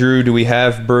caller ready. Drew, do we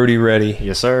have Brody ready?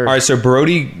 Yes, sir. All right, so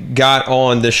Brody got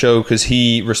on the show because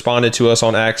he responded to us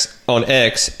on X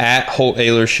at Holton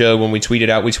Ahlers Show when we tweeted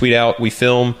out. We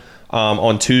film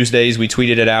on Tuesdays. We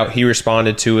tweeted it out. He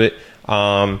responded to it.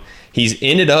 He's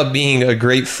ended up being a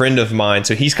great friend of mine.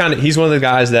 So he's one of the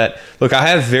guys that, look,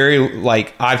 I've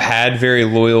had very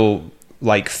loyal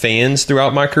fans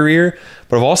throughout my career,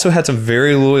 but I've also had some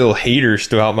very loyal haters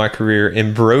throughout my career.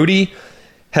 And Brody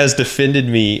has defended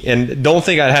me, and don't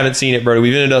think I haven't seen it, Brody.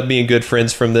 We've ended up being good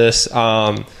friends from this.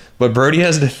 But Brody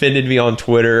has defended me on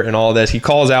Twitter and all this. He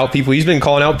calls out people. He's been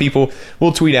calling out people.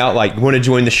 We'll tweet out want to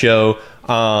join the show.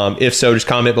 If so, just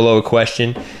comment below a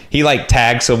question. He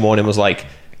tagged someone and was like,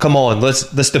 come on,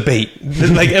 let's debate.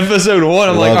 Episode 1,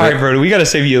 I'm like, all right, Brody, we got to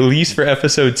save you at least for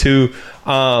episode 2.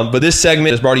 But this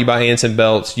segment is brought to you by Anson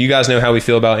Belts. You guys know how we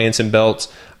feel about Anson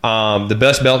Belts. The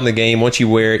best belt in the game. Once you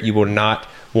wear it, you will not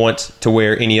want to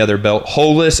wear any other belt.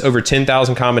 Holeless, over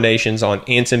 10,000 combinations on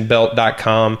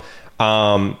ansonbelt.com.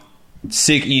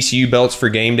 Sick ECU belts for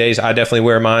game days. I definitely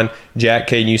wear mine. Jack,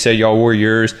 Caden, you said y'all wore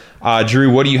yours.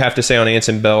 Drew, what do you have to say on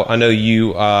Anson Belt? I know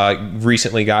you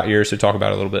recently got yours, so talk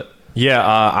about it a little bit. Yeah,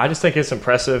 I just think it's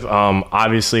impressive.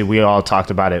 Obviously, we all talked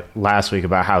about it last week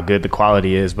about how good the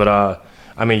quality is, but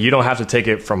you don't have to take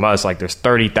it from us. There's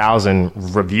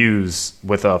 30,000 reviews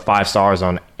with 5 stars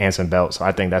on Anson Belt, so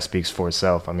I think that speaks for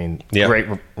itself. Great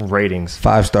ratings.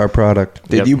 5-star product.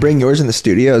 did you bring yours in the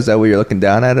studio? Is that what you're looking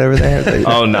down at over there?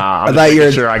 Oh, nah. I thought you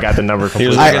were sure I got the number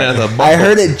completely. I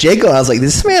heard it jiggle. I was like,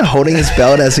 this man holding his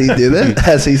belt as he do that,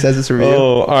 as he says this review.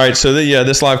 Oh, all right. So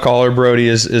this live caller, Brody,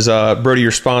 is Brody. You're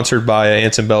sponsored by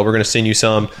Anson Belt. We're going to send you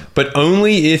some, but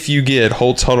only if you get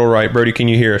Holt's Huddle right. Brody, can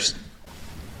you hear us?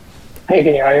 Hey,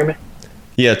 can you hear me?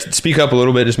 Yeah, speak up a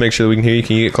little bit. Just make sure that we can hear you.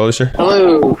 Can you get closer?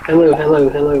 Hello.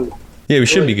 Yeah, we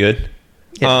should be good.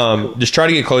 Just try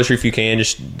to get closer if you can.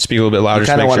 Just speak a little bit louder. You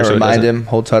kind of want to remind him,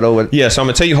 Holt's Huddle. Yeah, so I'm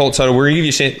going to tell you Holt's Huddle. We're going to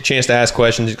give you a chance to ask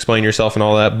questions, explain yourself and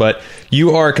all that, but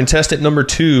you are contestant number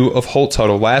 2 of Holt's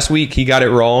Huddle. Last week, he got it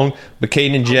wrong, but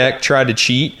Caden and Jack tried to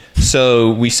cheat,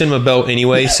 so we sent him a belt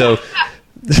anyway, so...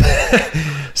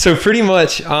 So pretty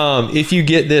much, if you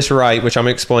get this right, which I'm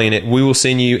going to explain it,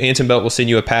 Anson Belt will send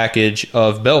you a package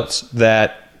of belts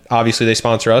that obviously they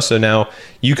sponsor us. So now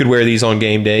you could wear these on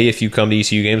game day if you come to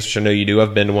ECU games, which I know you do.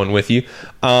 I've been to one with you.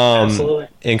 Absolutely.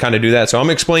 And kind of do that. So I'm going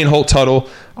to explain Holt's Huddle.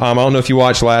 I don't know if you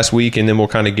watched last week, and then we'll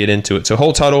kind of get into it. So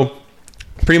Holt's Huddle,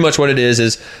 pretty much what it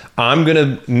is I'm going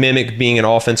to mimic being an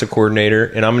offensive coordinator,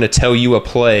 and I'm going to tell you a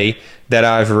play that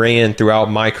I've ran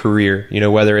throughout my career,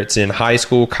 whether it's in high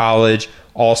school, college,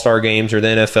 all-star games, or the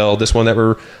NFL. This one that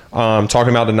we're talking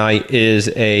about tonight is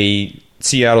a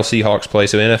Seattle Seahawks play,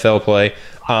 so NFL play.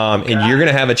 And you're going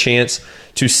to have a chance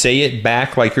to say it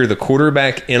back like you're the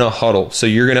quarterback in a huddle. So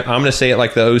I'm going to say it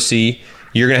like the OC.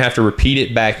 You're going to have to repeat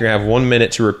it back. You're going to have 1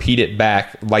 minute to repeat it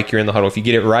back like you're in the huddle. If you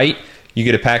get it right, you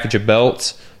get a package of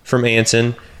belts from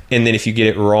Anson. And then if you get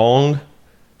it wrong,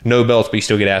 no belts, but you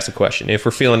still get asked a question. If we're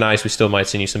feeling nice, we still might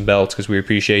send you some belts because we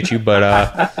appreciate you.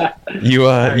 But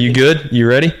you good? You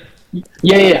ready?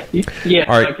 Yeah.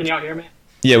 All right. Can y'all hear me?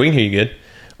 Yeah, we can hear you good.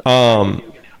 All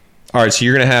right, so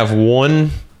you're gonna have one.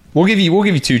 We'll give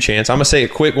you 2 chances. I'm gonna say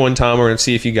it quick one time. We're gonna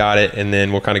see if you got it, and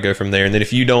then we'll kind of go from there. And then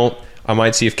if you don't, I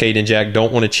might see if Kate and Jack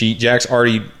don't want to cheat. Jack's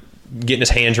already getting his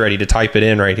hands ready to type it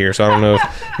in right here, so I don't know.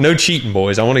 No cheating,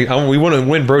 boys. We want to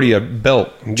win Brody a belt.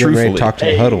 Getting ready to talk to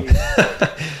the huddle.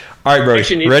 All right,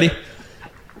 Brody, ready?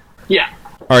 Yeah.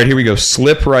 All right, here we go.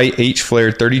 Slip right, H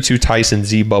flare, 32 Tyson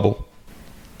Z bubble.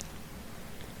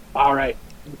 All right,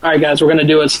 guys, we're gonna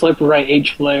do a slip right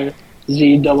H flare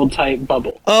Z double tight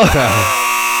bubble.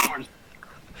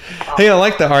 Hey, I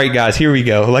like that. All right, guys, here we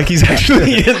go. Like he's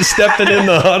actually stepping in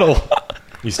the huddle.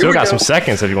 You still got some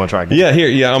seconds if you want to try again. Yeah, here.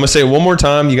 Yeah, I'm going to say it one more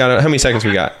time. You got how many seconds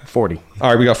we got? 40. All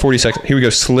right, we got 40 seconds. Here we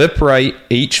go. Slip right,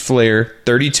 H flare,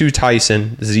 32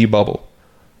 Tyson, Z bubble.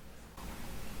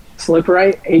 Slip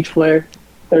right H flare,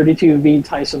 32 V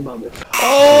Tyson bubble.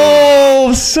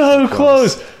 Oh, so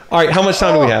close. All right, how much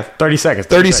time do we have? 30 seconds.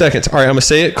 30 seconds. All right, I'm going to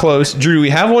say it close. Drew, do we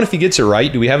have one if he gets it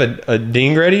right? Do we have a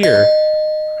ding ready? Or?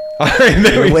 All right,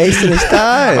 You're wasting his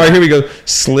time. All right, here we go.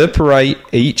 Slip right,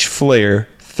 H flare,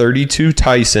 32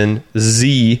 Tyson,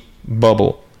 Z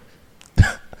bubble.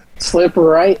 Slip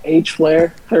right H flare,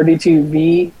 32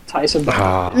 V Tyson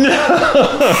bubble. No.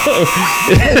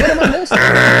 What am I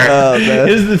missing?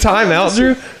 Is the timeout,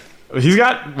 Drew? He's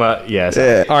got, well, yes.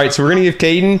 Yeah. All right, so we're going to give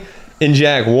Caden and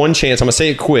Jack one chance. I'm going to say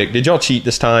it quick. Did y'all cheat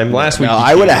this time? Last week, No, you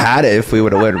I would have cheated. had it if we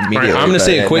would have won All immediately. right, I'm going to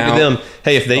say it but- quick to now- them.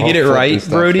 Hey, if they get it All right, fucking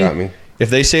stuff Brody, got me. if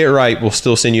they say it right, we'll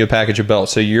still send you a package of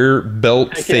belts. So your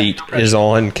belt fate is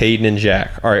on Caden and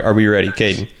Jack. All right, are we ready,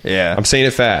 Caden? Yeah. I'm saying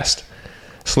it fast.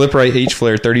 Slip right, H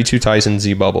flare, 32 Tyson,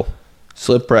 Z bubble.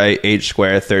 Slip right H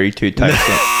square, 32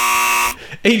 Tyson.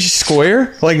 H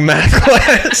square? Like math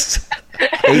class?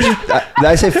 H, did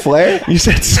I say flare? You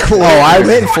said square. Oh, I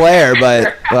meant flare,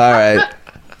 but all right.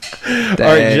 All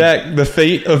right, Jack, the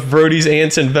fate of Brody's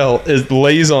Anson belt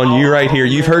lays on you right here.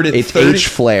 You've heard it. It's 30 H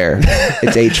flare.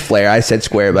 It's H flare. I said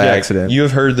square by Jack, accident. You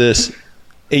have heard this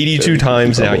 82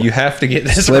 times now. You have to get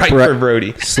this Slip right right- for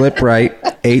Brody. Slip right,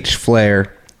 H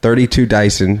flare, 32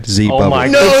 Dyson, Z Oh bubble. my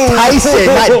No! It's Tyson,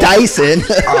 not Dyson.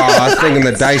 Oh, I was thinking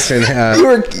the Dyson. You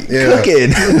were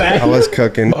cooking. I was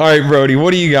cooking. All right, Brody,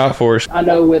 what do you got for us? I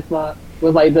know with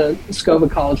like the scope of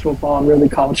college football and really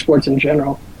college sports in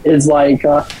general is like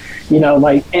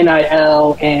like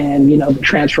NIL and the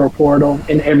transfer portal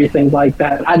and everything like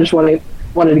that. I just wanted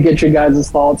to get your guys'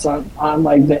 thoughts on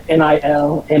like the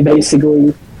NIL and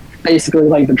basically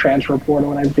like the transfer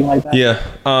portal and everything like that. Yeah,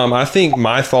 I think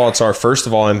my thoughts are, first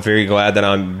of all, I'm very glad that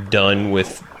I'm done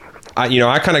with.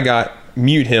 I kind of got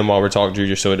mute him while we're talking, Drew,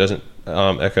 just so it doesn't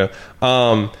echo.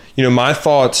 My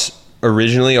thoughts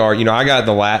originally are, I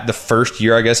got the first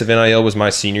year, I guess, of NIL was my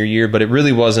senior year, but it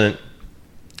really wasn't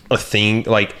a thing.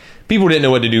 Like, people didn't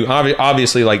know what to do.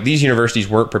 Obviously, like, these universities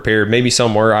weren't prepared. Maybe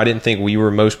some were. I didn't think we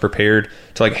were most prepared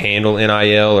to like handle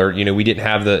NIL, or we didn't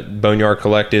have the Boneyard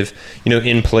Collective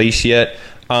in place yet.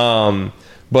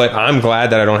 But I'm glad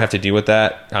that I don't have to deal with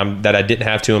that. That I didn't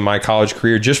have to in my college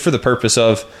career, just for the purpose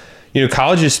of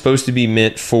college is supposed to be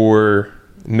meant for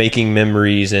making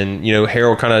memories. And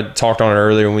Harold kind of talked on it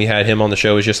earlier when we had him on the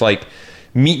show. It's just like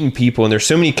meeting people, and there's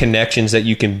so many connections that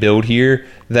you can build here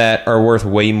that are worth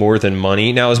way more than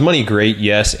money. Now, is money great?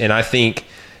 Yes. And I think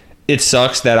it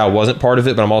sucks that I wasn't part of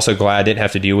it, but I'm also glad I didn't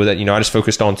have to deal with it. I just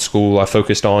focused on school. I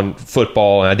focused on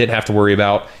football, and I didn't have to worry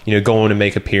about, going to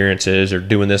make appearances or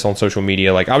doing this on social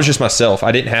media. Like, I was just myself.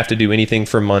 I didn't have to do anything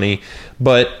for money.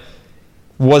 But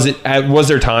was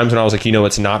there times when I was like,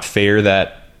 it's not fair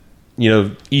that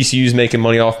ECU's making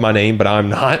money off my name, but I'm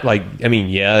not? Like,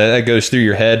 yeah, that goes through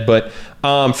your head. But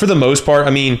for the most part,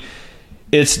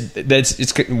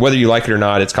 it's whether you like it or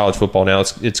not, it's college football now.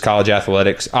 It's college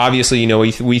athletics. Obviously,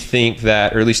 we think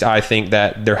that, or at least I think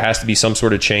that there has to be some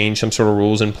sort of change, some sort of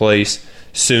rules in place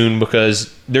soon,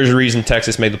 because there's a reason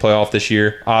Texas made the playoff this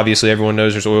year. Obviously, everyone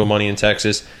knows there's oil money in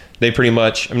Texas. They pretty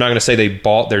much, I'm not going to say they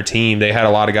bought their team. They had a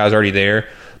lot of guys already there.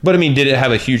 But, did it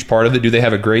have a huge part of it? Do they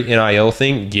have a great NIL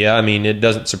thing? Yeah, it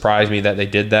doesn't surprise me that they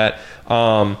did that.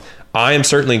 I am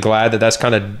certainly glad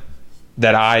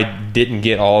that I didn't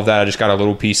get all of that. I just got a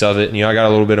little piece of it. I got a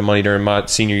little bit of money during my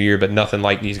senior year, but nothing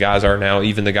like these guys are now.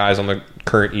 Even the guys on the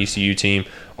current ECU team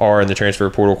are in the transfer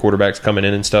portal, quarterbacks coming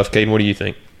in and stuff. Caden, what do you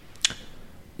think?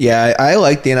 Yeah, I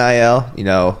like the NIL,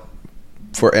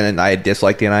 and I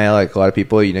dislike the NIL, like a lot of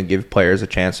people, give players a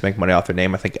chance to make money off their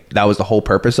name. I think that was the whole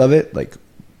purpose of it. Like,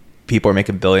 people are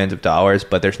making billions of dollars,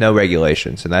 but there's no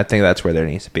regulations, and I think that's where there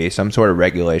needs to be some sort of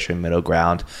regulation, middle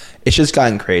ground. It's just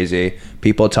gotten crazy.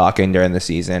 People talking during the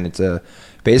season. It's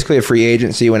basically a free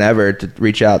agency whenever to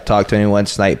reach out, talk to anyone,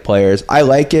 snipe players. I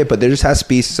like it, but there just has to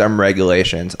be some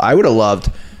regulations. I would have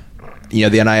loved, the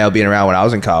NIL being around when I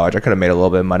was in college. I could have made a little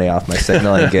bit of money off my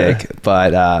signaling gig,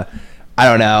 but I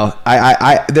don't know.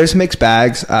 I there's mixed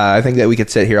bags. I think that we could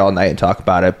sit here all night and talk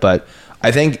about it, but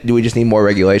I think we just need more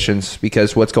regulations,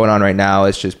 because what's going on right now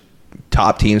is just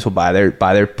top teams will buy their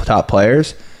top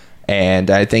players,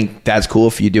 and I think that's cool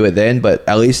if you do it then, but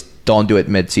at least don't do it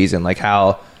mid-season. Like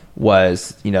how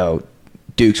was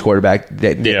Duke's quarterback?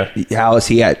 Yeah. How is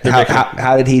he at?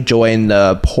 How did he join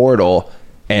the portal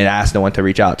and asked no one to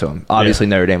reach out to him. Obviously,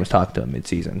 Notre Dame was talking to him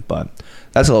mid-season, but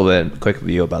that's a little bit quick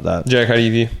view about that. Jack, how do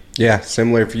you view? Yeah,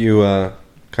 similar view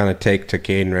kind of take to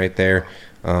Caden right there.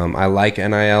 I like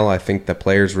NIL. I think the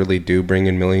players really do bring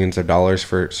in millions of dollars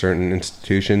for certain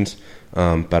institutions,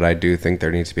 but I do think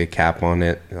there needs to be a cap on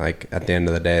it. Like, at the end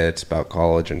of the day, it's about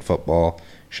college and football.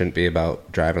 Shouldn't be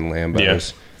about driving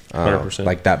Lambos. Yeah, 100%.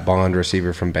 Like that Bond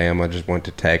receiver from Bama just went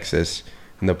to Texas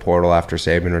in the portal after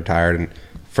Saban retired, and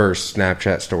first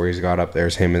Snapchat story he's got up there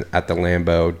is him at the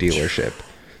Lambo dealership.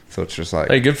 So it's just like,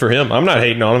 hey, good for him. I'm not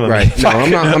hating on him. Right. No,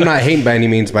 I'm not hating by any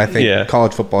means, but I think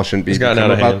college football shouldn't be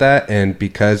about that. And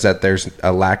because that there's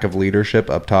a lack of leadership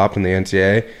up top in the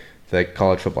NCAA, that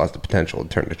college football has the potential to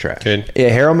turn to trash. Good. Yeah,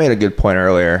 Harold made a good point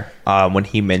earlier when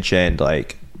he mentioned,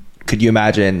 like, could you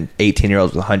imagine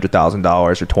 18-year-olds with $100,000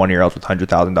 or 20-year-olds with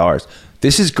 $100,000?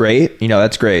 This is great.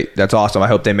 That's great. That's awesome. I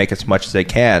hope they make as much as they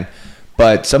can.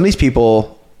 But some of these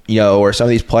people, or some of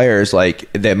these players, like,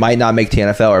 that might not make the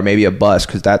NFL or maybe a bust,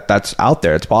 because that's out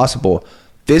there. It's possible.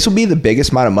 This will be the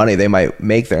biggest amount of money they might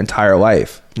make their entire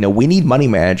life. We need money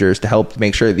managers to help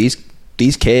make sure these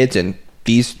kids and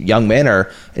these young men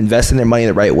are investing their money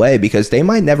the right way, because they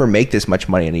might never make this much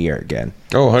money in a year again.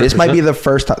 Oh, 100%. This might be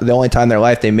the only time in their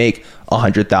life they make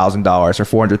 $100,000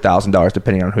 or $400,000,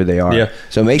 depending on who they are. Yeah.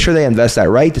 So make sure they invest that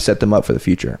right to set them up for the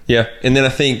future. Yeah. And then I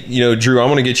think, Drew, I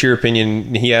want to get your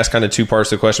opinion. He asked kind of two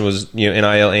parts of the question was,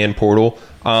 NIL and portal.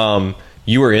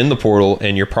 You are in the portal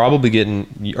and you're probably getting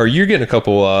a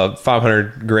couple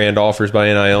 $500,000 offers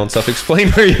by NIL and stuff. Explain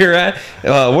where you're at.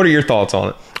 What are your thoughts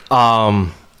on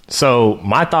it? So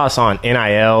my thoughts on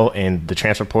NIL and the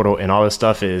transfer portal and all this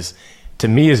stuff is, to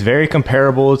me, is very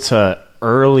comparable to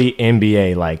early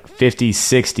NBA, like 50s,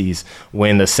 60s,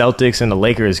 when the Celtics and the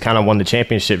Lakers kind of won the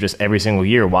championship just every single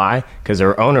year. Why? Because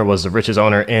their owner was the richest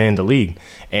owner in the league.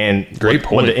 And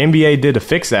what the NBA did to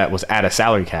fix that was add a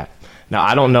salary cap. Now,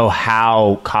 I don't know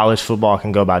how college football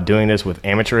can go about doing this with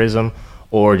amateurism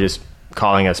or just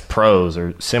calling us pros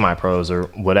or semi-pros or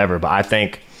whatever, but I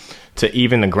think to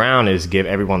even the ground is give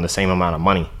everyone the same amount of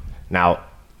money. Now,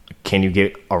 can you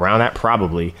get around that?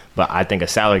 Probably, but I think a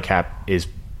salary cap is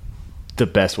the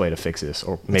best way to fix this,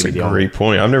 or maybe That's a great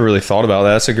point. I've never really thought about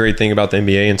that. That's a great thing about the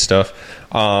NBA and stuff.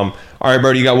 All right,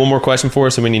 Brody, you got one more question for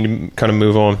us, and we need to kind of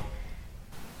move on.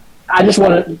 I just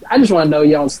want to know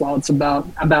y'all's thoughts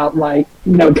about like,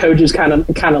 coaches kind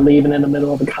of leaving in the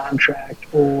middle of a contract,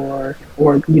 or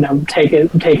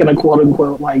taking a quote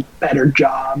unquote like better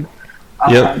job.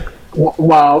 Yep.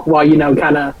 While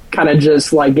kind of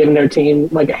just like giving their team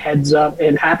like a heads up,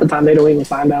 and half the time they don't even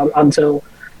find out until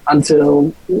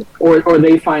or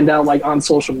they find out like on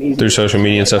social media, through social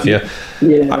media and stuff.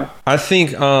 Yeah. I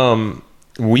think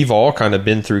we've all kind of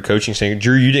been through coaching change.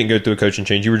 Drew, you didn't go through a coaching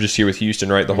change. You were just here with Houston,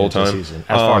 right, the whole time, as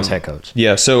far as head coach.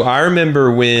 Yeah. So I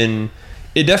remember when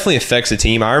it definitely affects the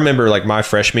team. I remember like my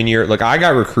freshman year, like I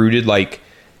got recruited, like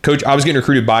I was getting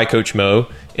recruited by Coach Mo,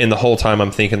 and the whole time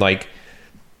I'm thinking like,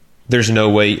 there's no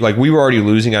way, like we were already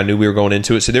losing. I knew we were going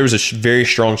into it. So there was a very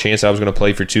strong chance I was going to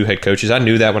play for two head coaches. I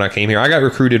knew that when I came here. I got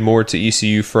recruited more to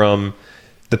ECU from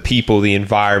the people, the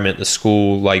environment, the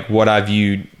school, like what I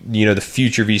viewed, the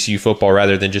future of ECU football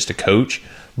rather than just a coach.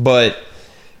 But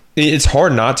it's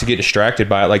hard not to get distracted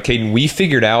by it. Like, Caden, we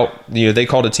figured out, they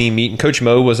called a team meeting. Coach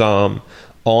Mo was on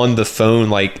the phone,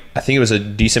 like I think it was a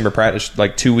December practice,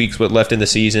 like 2 weeks left in the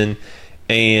season.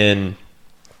 And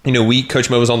Coach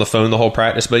Mo was on the phone the whole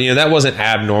practice, but that wasn't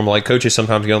abnormal. Like coaches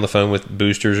sometimes get on the phone with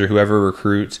boosters or whoever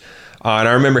recruits, and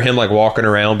I remember him like walking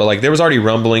around, but like there was already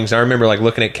rumblings. I remember like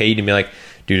looking at Cade and be like,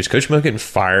 "Dude, is Coach Mo getting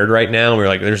fired right now?" And we were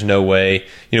like, "There's no way."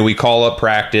 We call up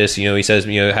practice. He says,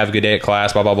 "Have a good day at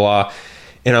class." Blah blah blah.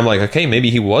 And I'm like, okay,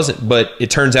 maybe he wasn't, but it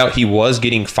turns out he was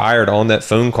getting fired on that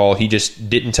phone call. He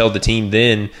just didn't tell the team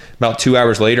then. About 2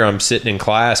 hours later, I'm sitting in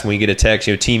class and we get a text,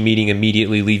 team meeting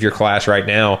immediately, leave your class right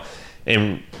now.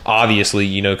 And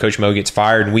obviously, Coach Mo gets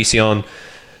fired, and we see on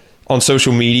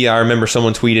social media, I remember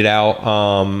someone tweeted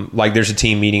out, like there's a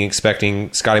team meeting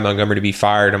expecting Scotty Montgomery to be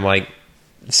fired. I'm like,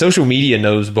 social media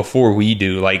knows before we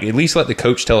do. Like, at least let the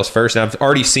coach tell us first. And I've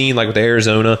already seen, like with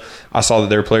Arizona, I saw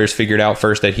that their players figured out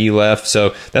first that he left.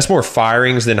 So that's more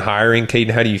firings than hiring.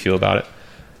 Caden, how do you feel about it?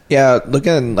 Yeah,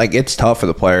 looking like it's tough for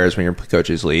the players when your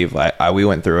coaches leave. We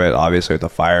went through it obviously with the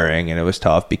firing, and it was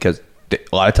tough because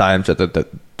a lot of times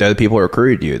they're the people who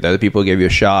recruited you. They're the people who gave you a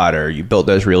shot, or you built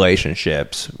those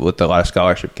relationships with a lot of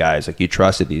scholarship guys. Like, you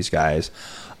trusted these guys.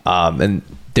 And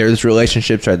there's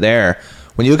relationships right there.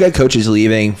 When you look at coaches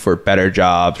leaving for better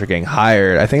jobs or getting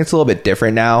hired, I think it's a little bit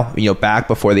different now. Back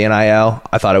before the NIL,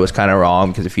 I thought it was kind of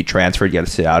wrong because if you transferred, you got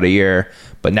to sit out a year.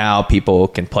 But now people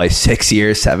can play 6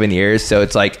 years, 7 years. So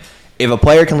it's like, if a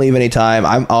player can leave anytime,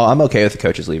 I'm okay with the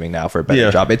coaches leaving now for a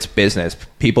better job. It's business.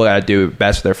 People got to do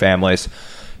best for their families.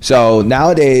 So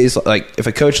nowadays, like if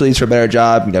a coach leaves for a better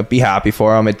job, be happy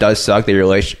for them. It does suck the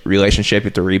relationship, you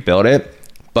have to rebuild it.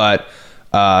 But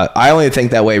I only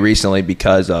think that way recently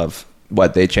because of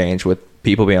what they changed with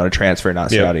people being able to transfer and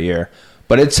not sit out a year.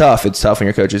 But it's tough. It's tough when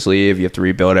your coaches leave. You have to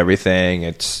rebuild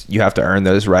everything. You have to earn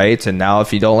those rights. And now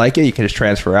if you don't like it, you can just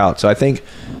transfer out. So I think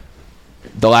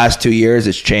the last 2 years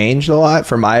it's changed a lot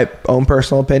for my own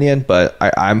personal opinion, but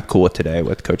I'm cool with today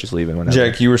with coaches leaving whenever.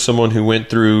 Jack, you were someone who went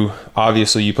through,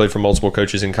 obviously you played for multiple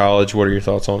coaches in college. What are your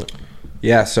thoughts on it?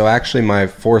 Yeah, so actually my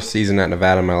 4th season at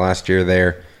Nevada, my last year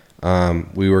there,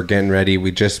 we were getting ready.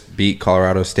 We just beat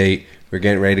Colorado State. We were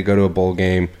getting ready to go to a bowl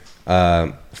game.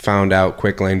 Found out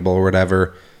Quick Lane Bowl or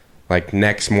whatever. Like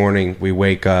next morning we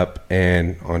wake up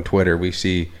and on Twitter we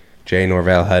see Jay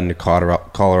Norvell heading to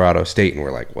Colorado State, and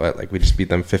we're like, what? Like, we just beat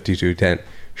them 52-10.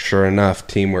 Sure enough,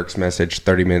 Teamworks message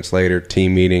 30 minutes later,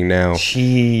 team meeting now.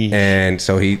 Jeez. And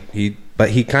so he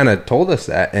kind of told us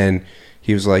that, and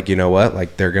he was like, you know what?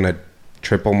 Like, they're going to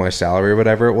triple my salary or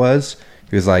whatever it was.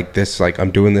 He was like,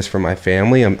 I'm doing this for my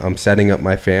family. I'm setting up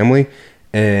my family,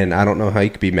 and I don't know how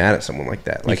you could be mad at someone like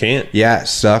that. Like, you can't. Yeah, it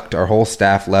sucked. Our whole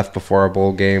staff left before our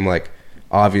bowl game. Like,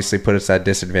 obviously put us at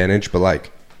disadvantage, but,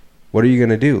 like, what are you going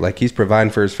to do? Like, he's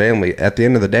providing for his family. At the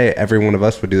end of the day, every one of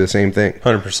us would do the same thing.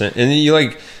 100%.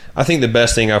 And I think the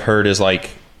best thing I've heard is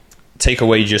like, take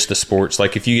away just the sports.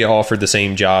 Like, if you get offered the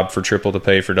same job for triple the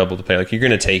pay, for double the pay, like, you're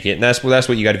going to take it. And that's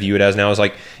what you got to view it as now. Is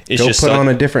like, it's Go just put on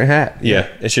a different hat. Yeah,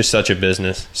 it's just such a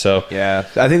business. So yeah,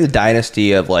 I think the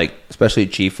dynasty of like, especially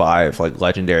G5, like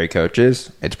legendary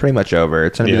coaches, it's pretty much over.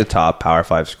 It's going to be the top Power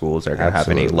 5 schools that are going to have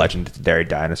any legendary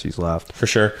dynasties left. For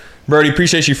sure. Brody,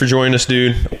 appreciate you for joining us,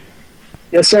 dude.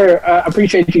 Yes, sir. I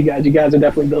appreciate you guys. You guys are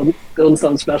definitely building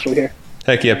something special here.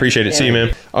 Heck yeah, appreciate it. See you,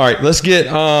 man. All right, let's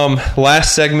get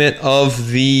last segment of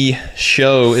the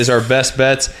show is our best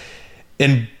bets.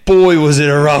 And boy, was it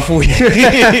a rough week.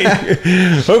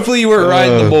 Hopefully you weren't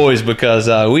riding the boys, because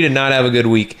we did not have a good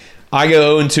week. I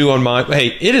go 0-2 on mine.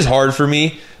 Hey, it is hard for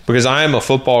me because I am a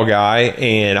football guy,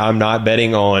 and I'm not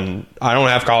betting on – I don't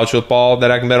have college football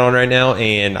that I can bet on right now,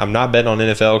 and I'm not betting on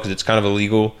NFL because it's kind of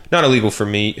illegal. Not illegal for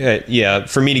me.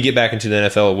 For me to get back into the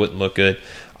NFL, it wouldn't look good.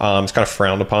 It's kind of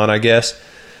frowned upon, I guess.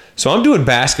 So I'm doing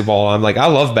basketball. I'm like, I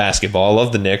love basketball. I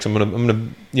love the Knicks. I'm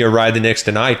gonna ride the Knicks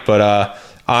tonight. But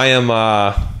I am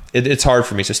it's hard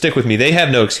for me. So stick with me. They have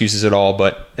no excuses at all.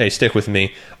 But hey, stick with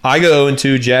me. I go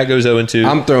 0-2. Jack goes 0-2.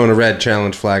 I'm throwing a red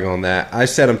challenge flag on that. I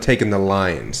said I'm taking the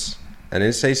Lions. I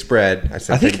didn't say spread. I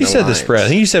think you said the spread. I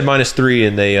think you said -3,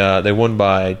 and they won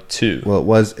by 2. Well, it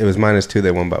was -2.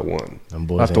 They won by 1.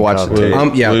 We'll have to watch the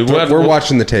tape. We're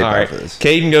watching the tape. All right. After this.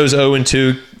 Caden goes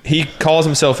 0-2. He calls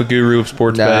himself a guru of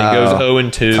sports betting. Goes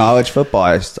 0-2. College football.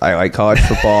 I like college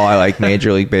football. I like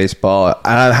Major League Baseball.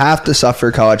 And I have to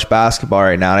suffer college basketball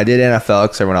right now. And I did NFL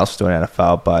because everyone else was doing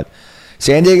NFL. But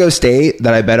San Diego State,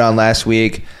 that I bet on last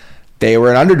week, they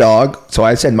were an underdog, so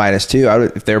I said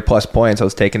 -2. If they were plus points, I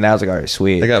was taking that. I was like, all right,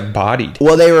 sweet. They got bodied.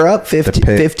 Well, they were up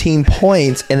 15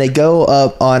 points, and they go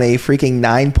up on a freaking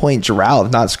 9-point drought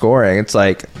of not scoring. It's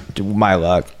like, my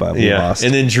luck, but we lost.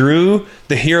 And then Drew,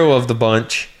 the hero of the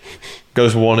bunch,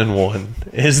 goes 1-1.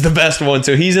 Is the best one.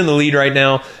 So he's in the lead right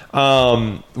now.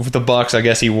 With the Bucks, I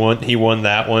guess he won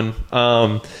that one.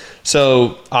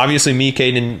 So obviously me,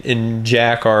 Caden, and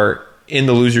Jack are in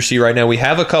the loser seat right now. We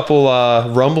have a couple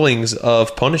rumblings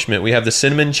of punishment. We have the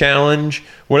cinnamon challenge.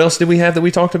 What else did we have that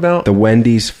we talked about? The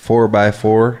Wendy's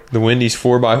 4x4. The Wendy's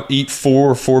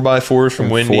 4x4s from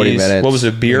Wendy's. 40 minutes. What was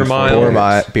it? Beer mile?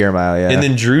 Beer mile, yeah. And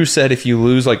then Drew said if you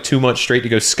lose like too much straight to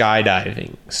go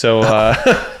skydiving. So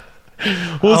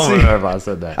we'll see. I don't know if I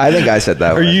said that. I think I said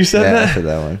that one. Or you said that? I said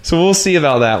that one. So we'll see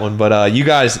about that one. But you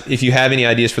guys, if you have any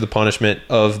ideas for the punishment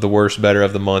of the worst better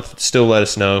of the month, still let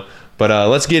us know. But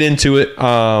let's get into it.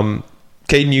 Caden,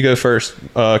 you go first.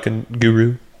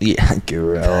 Guru. Yeah,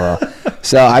 Guru.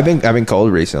 So I've been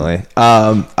cold recently.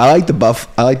 I like the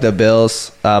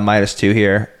Bills -2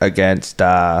 here against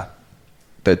the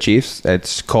Chiefs.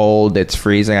 It's cold. It's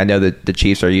freezing. I know that the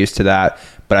Chiefs are used to that,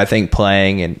 but I think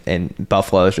playing in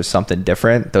Buffalo is just something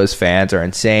different. Those fans are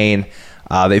insane.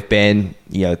 They've been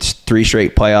 3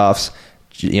 straight playoffs.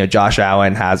 Josh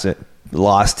Allen hasn't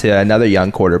lost to another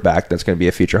young quarterback that's going to be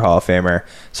a future Hall of Famer.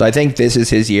 So I think this is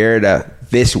his year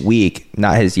this week,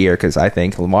 not his year because I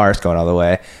think Lamar's going all the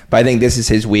way, but I think this is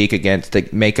his week to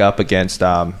make up against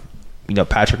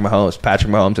Patrick Mahomes.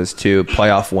 Patrick Mahomes has 2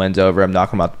 playoff wins over him,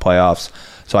 knocking him out the playoffs.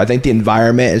 So I think the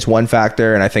environment is one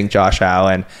factor, and I think Josh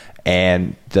Allen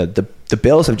and the the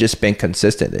Bills have just been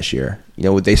consistent this year. You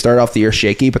know, they started off the year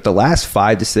shaky, but the last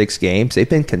 5 to 6 games, they've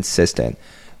been consistent.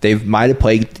 They might have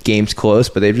played games close,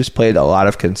 but they've just played a lot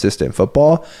of consistent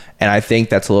football, and I think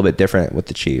that's a little bit different with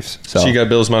the Chiefs. So you got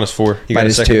Bills -4. You got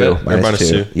minus a second 2. bet? Or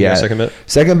 -2. You Yeah. got a second bet?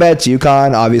 Second bet's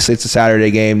UConn. Obviously, it's a Saturday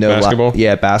game. No Basketball?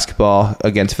 Yeah, basketball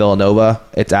against Villanova.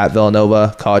 It's at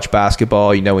Villanova. College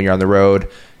basketball, you know, when you're on the road,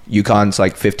 UConn's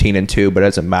like 15-2, but it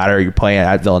doesn't matter. You're playing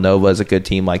at Villanova as a good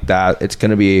team like that. It's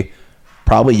going to be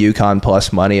probably UConn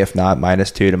plus money, if not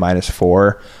 -2 to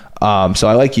 -4. So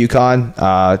I like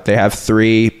UConn. They have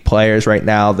 3 players right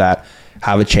now that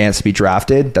have a chance to be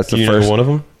drafted. That's the Do you first know one of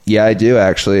them? Yeah, I do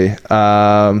actually.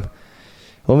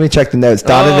 Let me check the notes.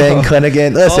 Donovan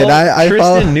Clinnigan. Listen, I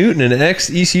follow Tristan Newton, an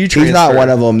ex-ECU transfer. He's not one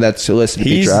of them that's listed to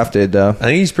be drafted, though. I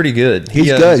think he's pretty good. He's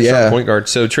good, yeah. Point guard.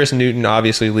 So Tristan Newton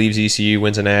obviously leaves ECU,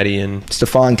 wins a natty, and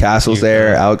Stephon Castle's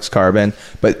there, Alex Carbon,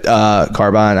 but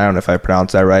Carbon. I don't know if I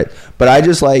pronounced that right, but I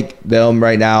just like them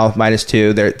right now.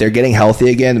 -2. They're getting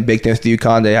healthy again. The big thing with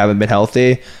UConn, they haven't been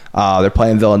healthy. They're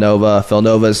playing Villanova.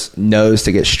 Villanova's knows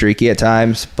to get streaky at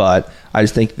times, but I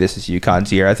just think this is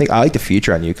UConn's year. I like the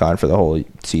future on UConn for the whole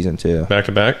season too. back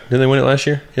to back. Didn't they win it last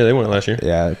year? Yeah, they won it last year.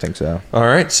 Yeah, I think so. All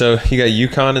right, so you got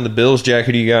UConn and the Bills. Jack,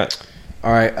 who do you got?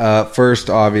 All right. First,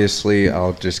 obviously,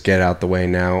 I'll just get out the way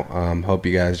now. Hope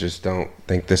you guys just don't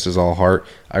think this is all heart.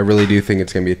 I really do think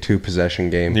it's going to be a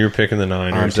 2-possession game. You're picking the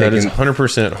Niners. I'm That is taking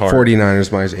 100% hard. 49ers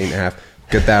 -8.5.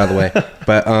 Get that out of the way.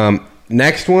 But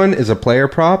next one is a player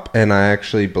prop, and I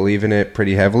actually believe in it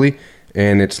pretty heavily.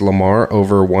 And it's Lamar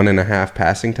over 1.5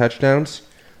 passing touchdowns.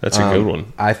 That's a good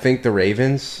one. I think the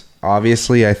Ravens,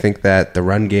 obviously, I think that the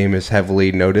run game is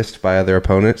heavily noticed by other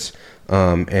opponents.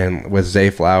 And with Zay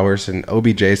Flowers and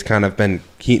OBJ's kind of been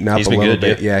heating up a little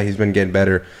bit. Yeah, he's been getting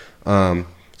better.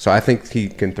 So I think he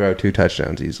can throw 2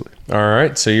 touchdowns easily. All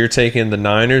right, so you're taking the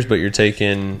Niners, but you're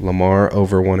taking Lamar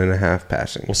over 1.5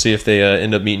 passing. We'll see if they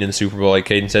end up meeting in the Super Bowl, like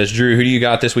Caden says. Drew, who do you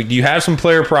got this week? Do you have some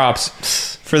player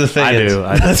props for the fans? I do.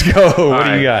 Let's go. What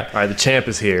do you got? All right, the champ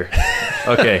is here.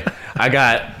 Okay, I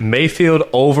got Mayfield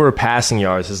over passing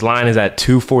yards. His line is at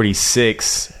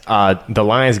 246. The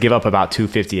Lions give up about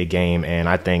 250 a game, and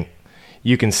I think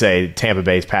you can say Tampa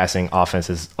Bay's passing offense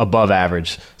is above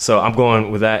average. So I'm going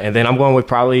with that. And then I'm going with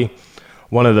probably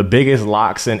one of the biggest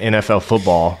locks in NFL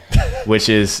football, which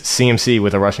is CMC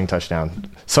with a rushing touchdown.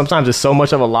 Sometimes it's so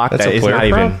much of a lock that it's not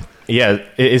even – yeah,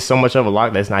 it is so much of a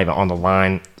lock that it's not even on the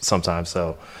line sometimes.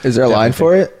 So Is there a line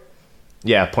for it?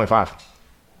 Yeah, 0.5.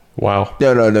 Wow.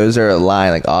 No. Is there a line,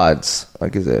 like odds?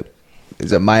 Like, is it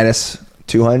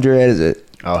 -200? Is it?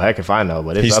 Oh, heck if I know,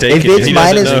 but it's He's up. taking- If it's He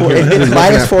doesn't know.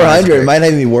 -400, it might not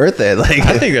even be worth it. Like,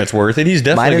 I think that's worth it. He's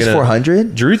definitely going to –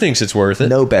 -400? Drew thinks it's worth it.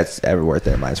 No bet's ever worth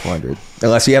it at -400.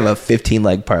 Unless you have a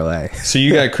 15-leg parlay. So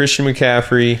you got Christian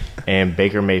McCaffrey. And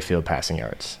Baker Mayfield passing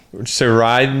yards. So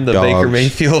riding the Dogs. Baker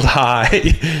Mayfield high.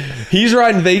 He's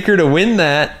riding Baker to win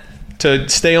that, to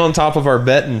stay on top of our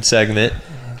betting segment.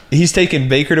 He's taking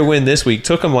Baker to win this week.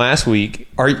 Took him last week.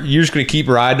 You're just going to keep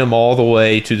riding him all the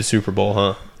way to the Super Bowl,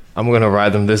 huh? I'm going to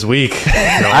ride them this week.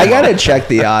 I gotta check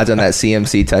the odds on that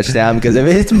CMC touchdown, because if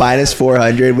it's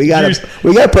 -400, we gotta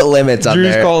put limits on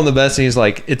Drew's there. calling the best, and he's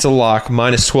like, it's a lock,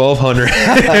 -1,200.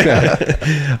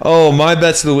 Oh, my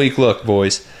bets of the week. Look,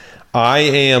 boys, I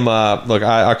am.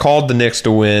 I called the Knicks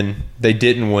to win. They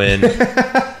didn't win.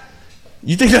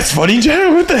 You think that's funny,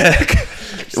 Joe? What the heck?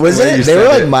 Was the way it? you They were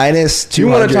said like it. -200. You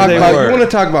want to talk They about? were. You want to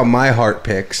talk about my heart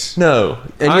picks? No,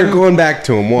 And you're going back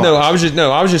to them. Watch. No,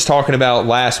 I was just talking about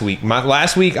last week.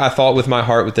 Last week, I thought with my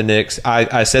heart with the Knicks.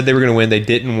 I said they were going to win. They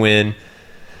didn't win.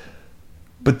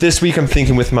 But this week, I'm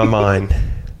thinking with my mind,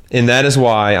 and that is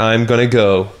why I'm going to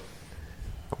go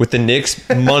with the Knicks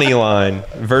money line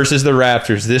versus the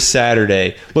Raptors this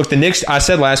Saturday. Look, the Knicks. I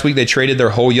said last week they traded their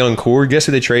whole young core. Guess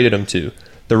who they traded them to?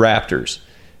 The Raptors.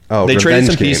 Oh, they traded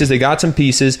some revenge game. pieces. They got some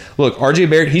pieces. Look, RJ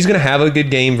Barrett, he's going to have a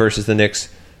good game versus the Knicks.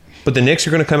 But the Knicks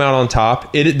are going to come out on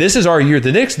top. This is our year.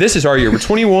 The Knicks, this is our year. We're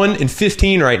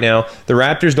 21-15 right now. The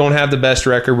Raptors don't have the best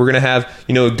record. We're going to have,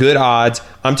 good odds.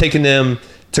 I'm taking them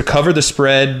to cover the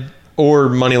spread or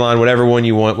money line, whatever one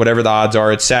you want, whatever the odds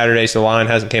are. It's Saturday, so the line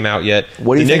hasn't came out yet.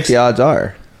 What do you think the odds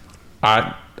are?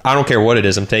 I don't care what it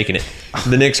is. I'm taking it.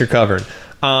 The Knicks are covering.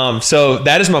 So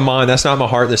that is my mind. That's not my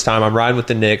heart this time. I'm riding with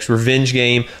the Knicks. Revenge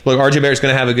game. Look, RJ Barrett's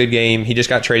going to have a good game. He just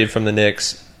got traded from the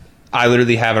Knicks. I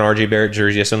literally have an RJ Barrett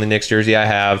jersey. That's the only Knicks jersey I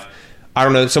have. I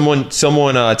don't know. Someone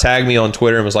tagged me on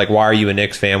Twitter and was like, "Why are you a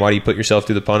Knicks fan? Why do you put yourself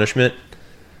through the punishment?"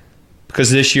 Because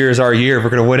this year is our year. We're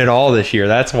going to win it all this year.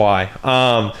 That's why.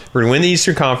 We're going to win the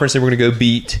Eastern Conference, and we're going to go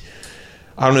beat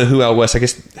I don't know who out west. I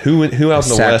guess who else in the West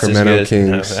is Sacramento good?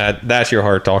 Kings. No, that's your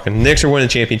heart talking. Knicks are winning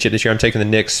the championship this year. I'm taking the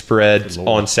Knicks spread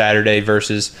on Saturday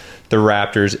versus the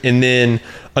Raptors. And then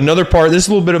another part. This is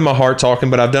a little bit of my heart talking,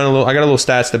 but I got a little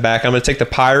stats to back. I'm going to take the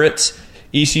Pirates.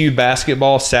 ECU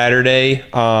basketball Saturday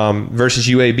versus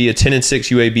UAB, a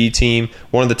 10-6 UAB team,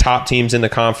 one of the top teams in the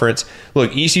conference.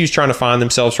 Look, ECU's trying to find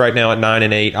themselves right now at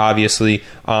 9-8. Obviously,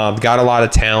 got a lot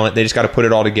of talent. They just got to put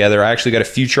it all together. I actually got a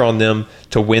future on them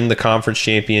to win the conference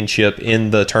championship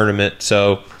in the tournament.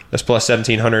 So that's plus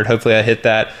 1,700. Hopefully, I hit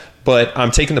that. But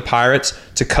I'm taking the Pirates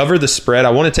to cover the spread.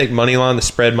 I want to take money line. The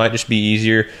spread might just be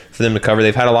easier for them to cover.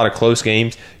 They've had a lot of close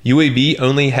games. UAB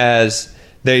only has.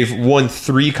 They've won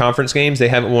 3 conference games. They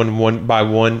haven't won one by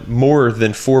one more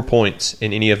than 4 points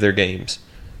in any of their games.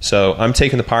 So I'm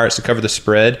taking the Pirates to cover the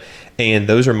spread, and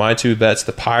those are my 2 bets.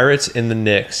 The Pirates and the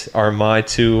Knicks are my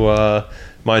two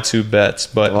bets.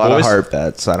 But A lot of hard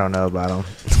bets. I don't know about them.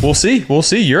 We'll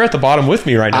see. You're at the bottom with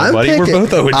me right now, buddy. We're both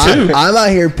 0-2. I'm out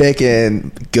here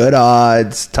picking good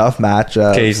odds, tough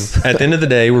matchups. Okay, at the end of the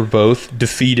day, we're both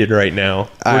defeated right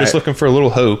now. We're just looking for a little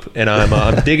hope, and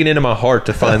I'm digging into my heart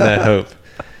to find that hope.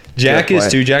 Jack is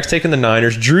too. Jack's taking the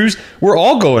Niners. We're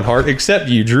all going hard except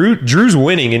you. Drew's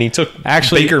winning, and he took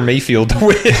Baker Mayfield to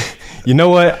win. You know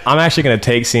what? I'm actually going to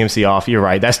take CMC off. You're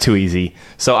right. That's too easy.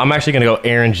 So I'm actually going to go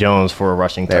Aaron Jones for a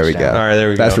rushing touchdown. There we go. All right, there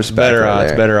we go. That's respect.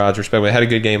 Better odds. Respect. We had a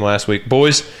good game last week.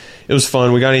 Boys, it was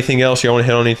fun. We got anything else? You want to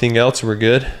hit on anything else? We're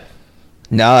good?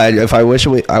 No, I wish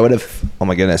I would have. Oh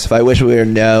my goodness! If I wish we would have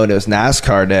known it was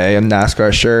NASCAR day, a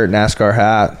NASCAR shirt, NASCAR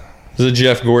hat. This is a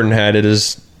Jeff Gordon hat. It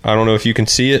is. I don't know if you can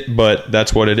see it, but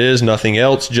that's what it is. Nothing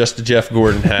else. Just a Jeff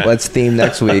Gordon hat. Let's theme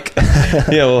next week.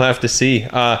 Yeah, we'll have to see.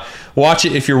 Watch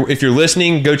it if you're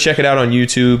listening. Go check it out on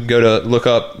YouTube. Go to look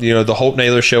up the Holton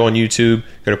Ahlers Show on YouTube.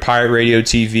 Go to Pirate Radio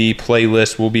TV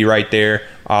playlist. We'll be right there.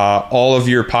 All of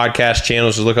your podcast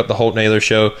channels. Just look up the Holton Ahlers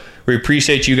Show. We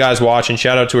appreciate you guys watching.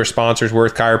 Shout out to our sponsors,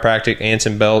 Worth Chiropractic,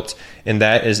 Anson Belts, and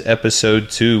that is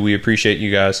episode 2. We appreciate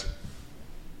you guys.